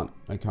I can't.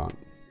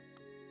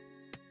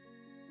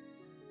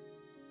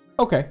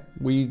 Okay,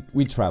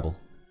 we travel.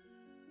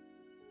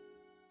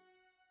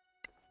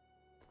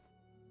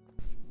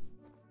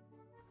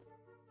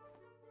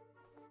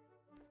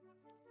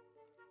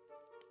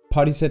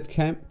 Party set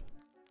camp.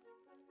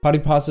 Party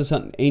passes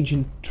an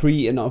ancient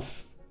tree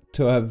enough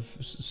to have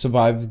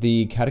survived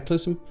the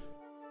cataclysm.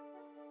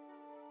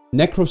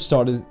 Necro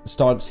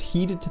starts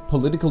heated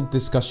political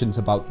discussions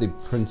about the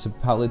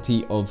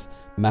Principality of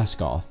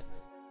Masgoth,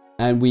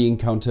 and we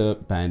encounter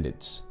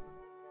bandits.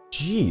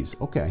 Jeez,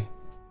 okay.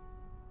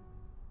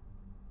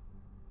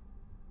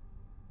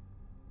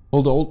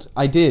 Hold Alt,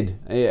 I did.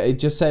 It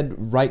just said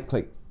right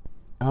click.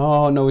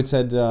 Oh no, it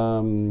said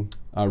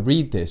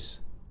read this.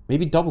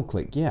 Maybe double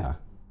click, yeah.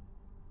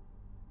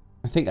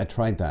 I think I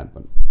tried that,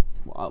 but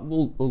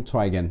we'll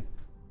try again.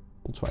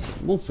 We'll try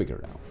again. We'll figure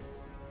it out.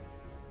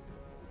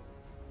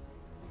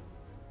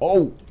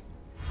 Oh!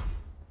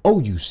 Oh,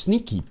 you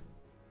sneaky!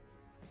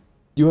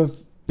 You have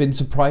been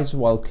surprised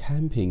while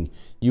camping.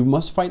 You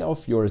must fight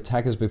off your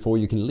attackers before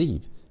you can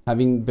leave.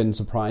 Having been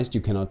surprised,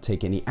 you cannot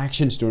take any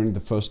actions during the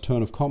first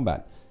turn of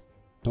combat.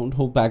 Don't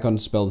hold back on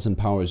spells and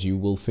powers. You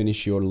will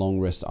finish your long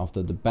rest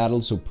after the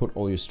battle, so put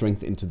all your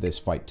strength into this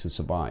fight to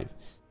survive.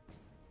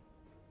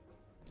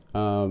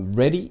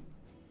 Ready?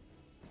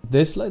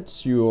 This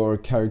lets your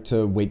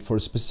character wait for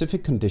a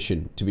specific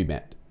condition to be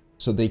met,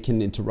 so they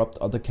can interrupt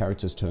other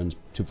characters' turns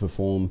to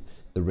perform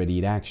the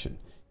readied action.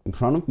 In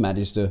Crown of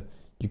Magister,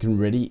 you can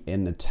ready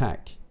an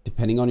attack,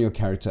 depending on your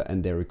character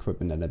and their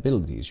equipment and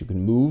abilities. You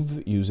can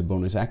move, use a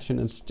bonus action,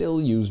 and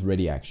still use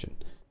ready action.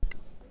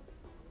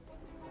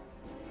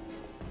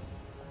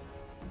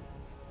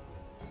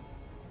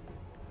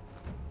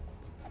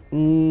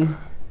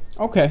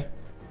 Okay.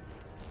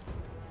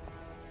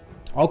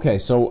 Okay,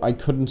 so I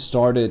couldn't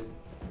start it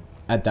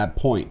at that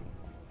point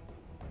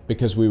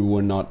because we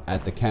were not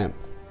at the camp.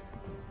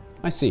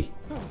 I see.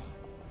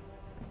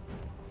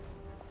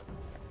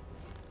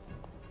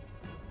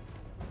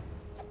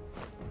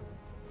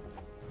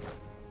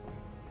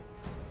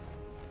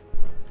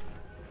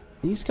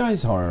 These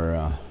guys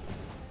are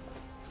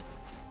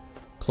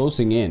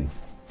closing in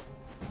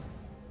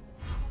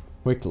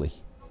quickly.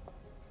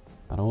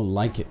 I don't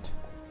like it.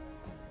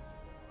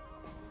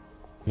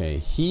 Okay,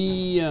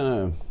 he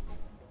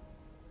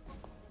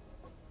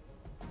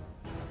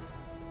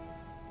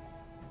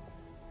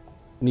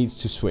needs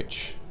to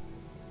switch.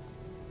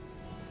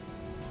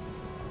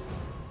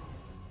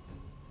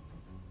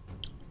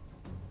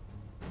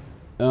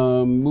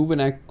 Move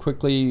and act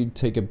quickly,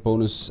 take a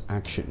bonus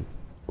action.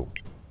 Oh.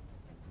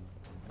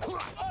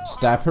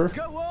 Stab her.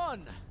 Go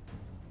on.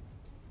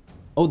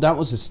 Oh, that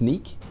was a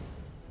sneak?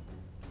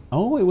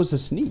 Oh, it was a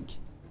sneak.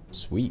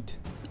 Sweet.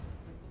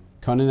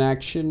 Cunning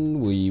action,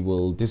 we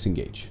will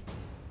disengage.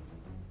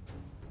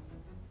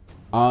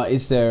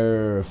 Is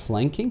there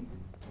flanking?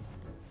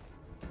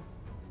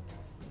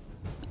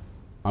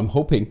 I'm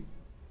hoping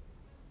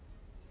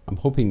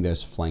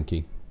there's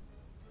flanking.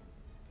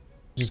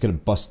 I'm just gonna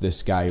bust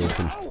this guy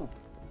open.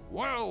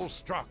 Well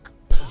struck.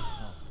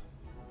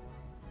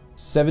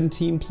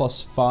 17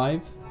 plus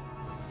 5.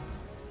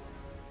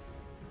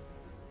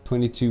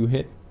 22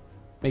 hit.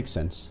 Makes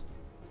sense.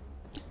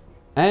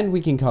 And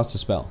we can cast a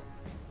spell.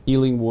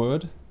 Healing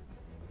word.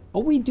 Oh,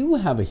 we do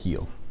have a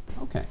heal.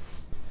 Okay.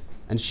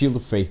 And Shield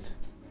of Faith.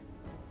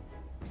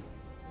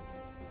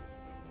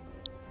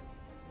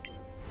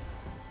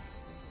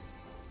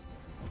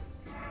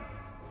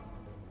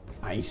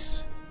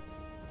 Nice.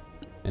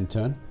 And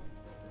turn.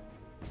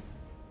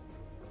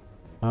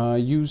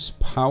 Use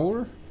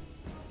power.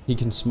 He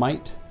can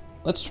smite.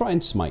 Let's try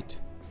and smite.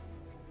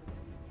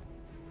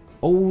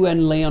 Oh,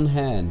 and lay on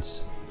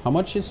hands. How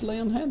much is lay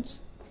on hands?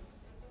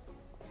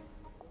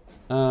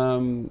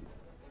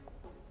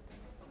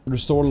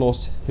 Restore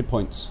lost hit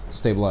points.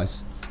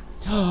 Stabilize.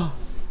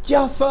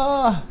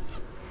 Jaffa!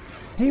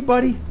 Hey,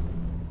 buddy.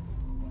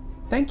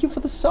 Thank you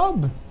for the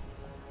sub.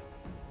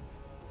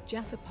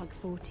 Jaffa Pug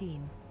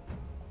 14.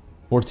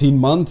 14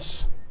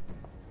 months.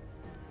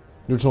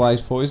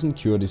 Neutralize poison,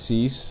 cure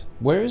disease.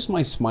 Where is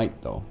my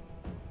smite though?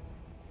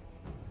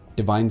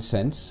 Divine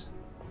sense.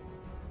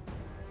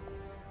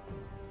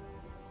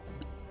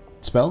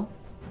 Spell.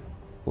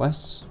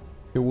 Bless.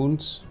 Cure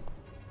wounds.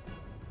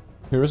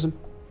 Heroism.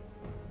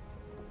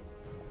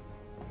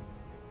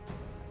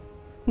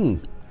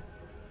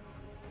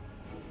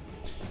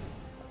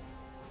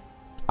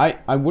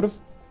 I would have...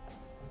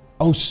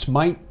 Oh,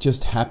 smite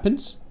just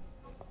happens?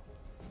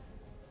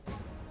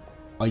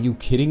 Are you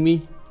kidding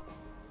me?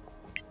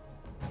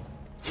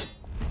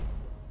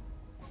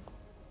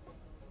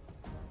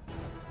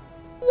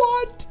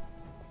 What?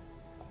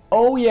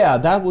 Oh yeah,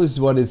 that was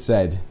what it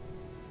said.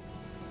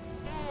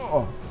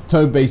 Oh,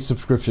 turn-based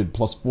subscription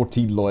plus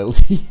 14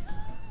 loyalty.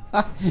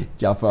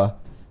 Jaffa.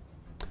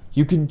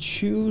 You can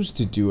choose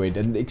to do it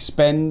and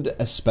expend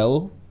a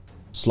spell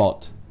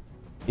slot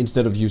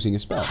instead of using a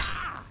spell.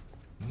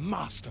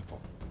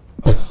 Masterful.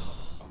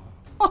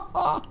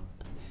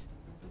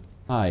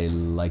 I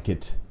like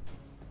it.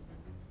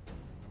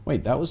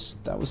 Wait, that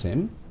was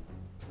him?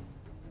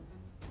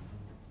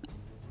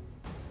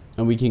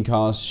 And we can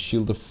cast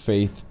Shield of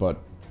Faith, but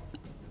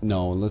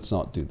no, let's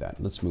not do that.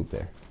 Let's move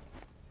there.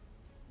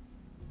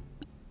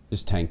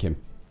 Just tank him.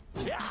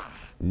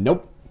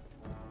 Nope.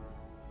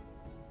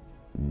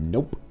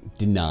 Nope.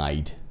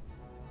 Denied.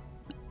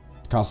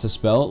 Cast a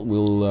spell.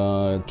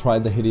 We'll try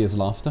the Hideous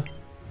Laughter.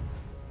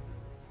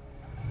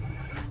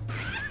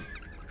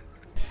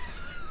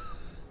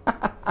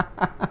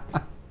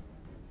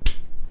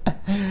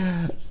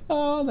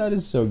 Oh, that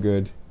is so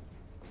good.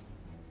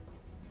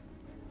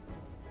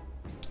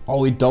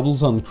 Oh, it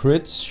doubles on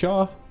crits,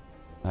 Shaw?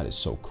 That is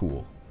so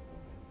cool.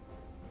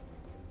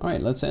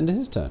 Alright, let's end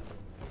his turn.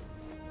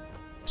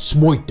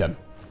 Smite them.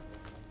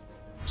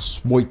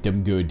 Smite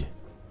them good.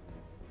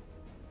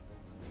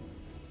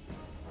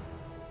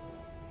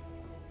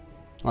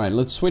 Alright,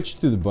 let's switch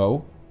to the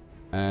bow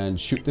and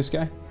shoot this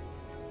guy.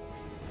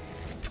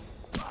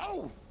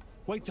 Oh!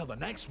 Wait till the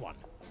next one.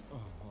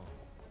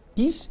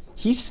 He's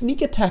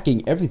sneak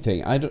attacking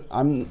everything.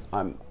 I'm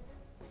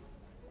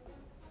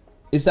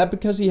Is that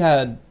because he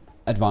had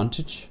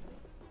advantage?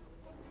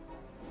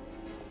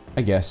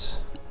 I guess.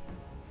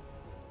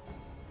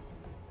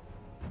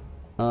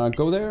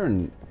 Go there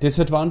and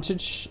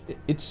disadvantage,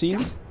 it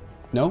seemed?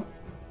 No?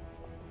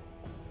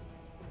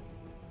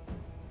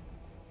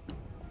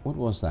 What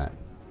was that?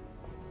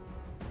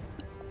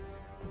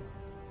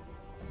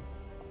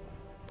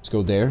 Let's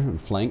go there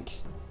and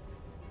flank.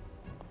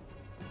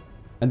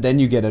 And then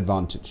you get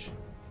advantage.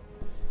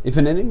 If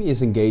an enemy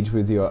is engaged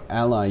with your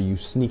ally, you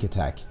sneak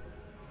attack.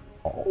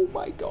 Oh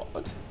my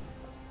god.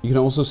 You can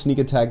also sneak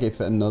attack if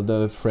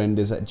another friend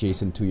is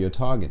adjacent to your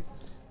target.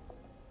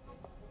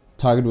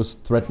 Target was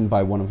threatened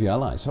by one of your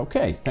allies.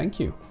 Okay, thank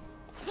you.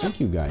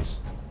 Thank you,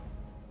 guys.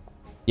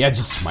 Yeah,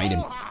 just smite him.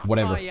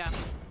 Whatever.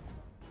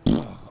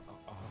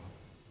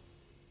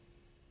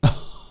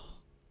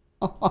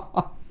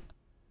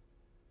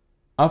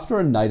 After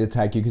a night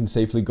attack, you can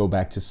safely go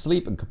back to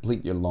sleep and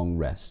complete your long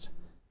rest.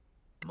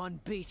 I'm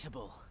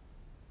unbeatable.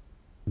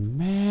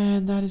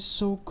 Man, that is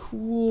so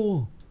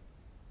cool.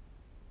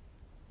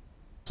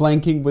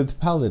 Flanking with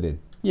Paladin.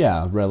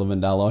 Yeah,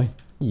 relevant alloy.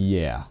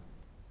 Yeah.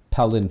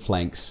 Paladin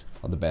flanks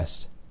are the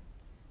best.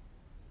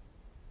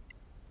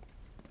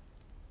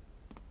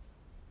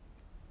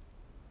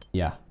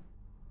 Yeah.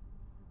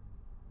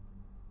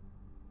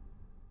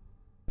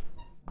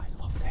 I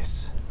love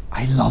this.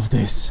 I love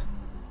this.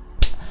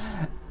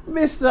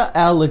 Mr.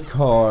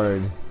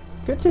 Alucard,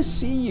 good to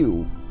see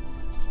you.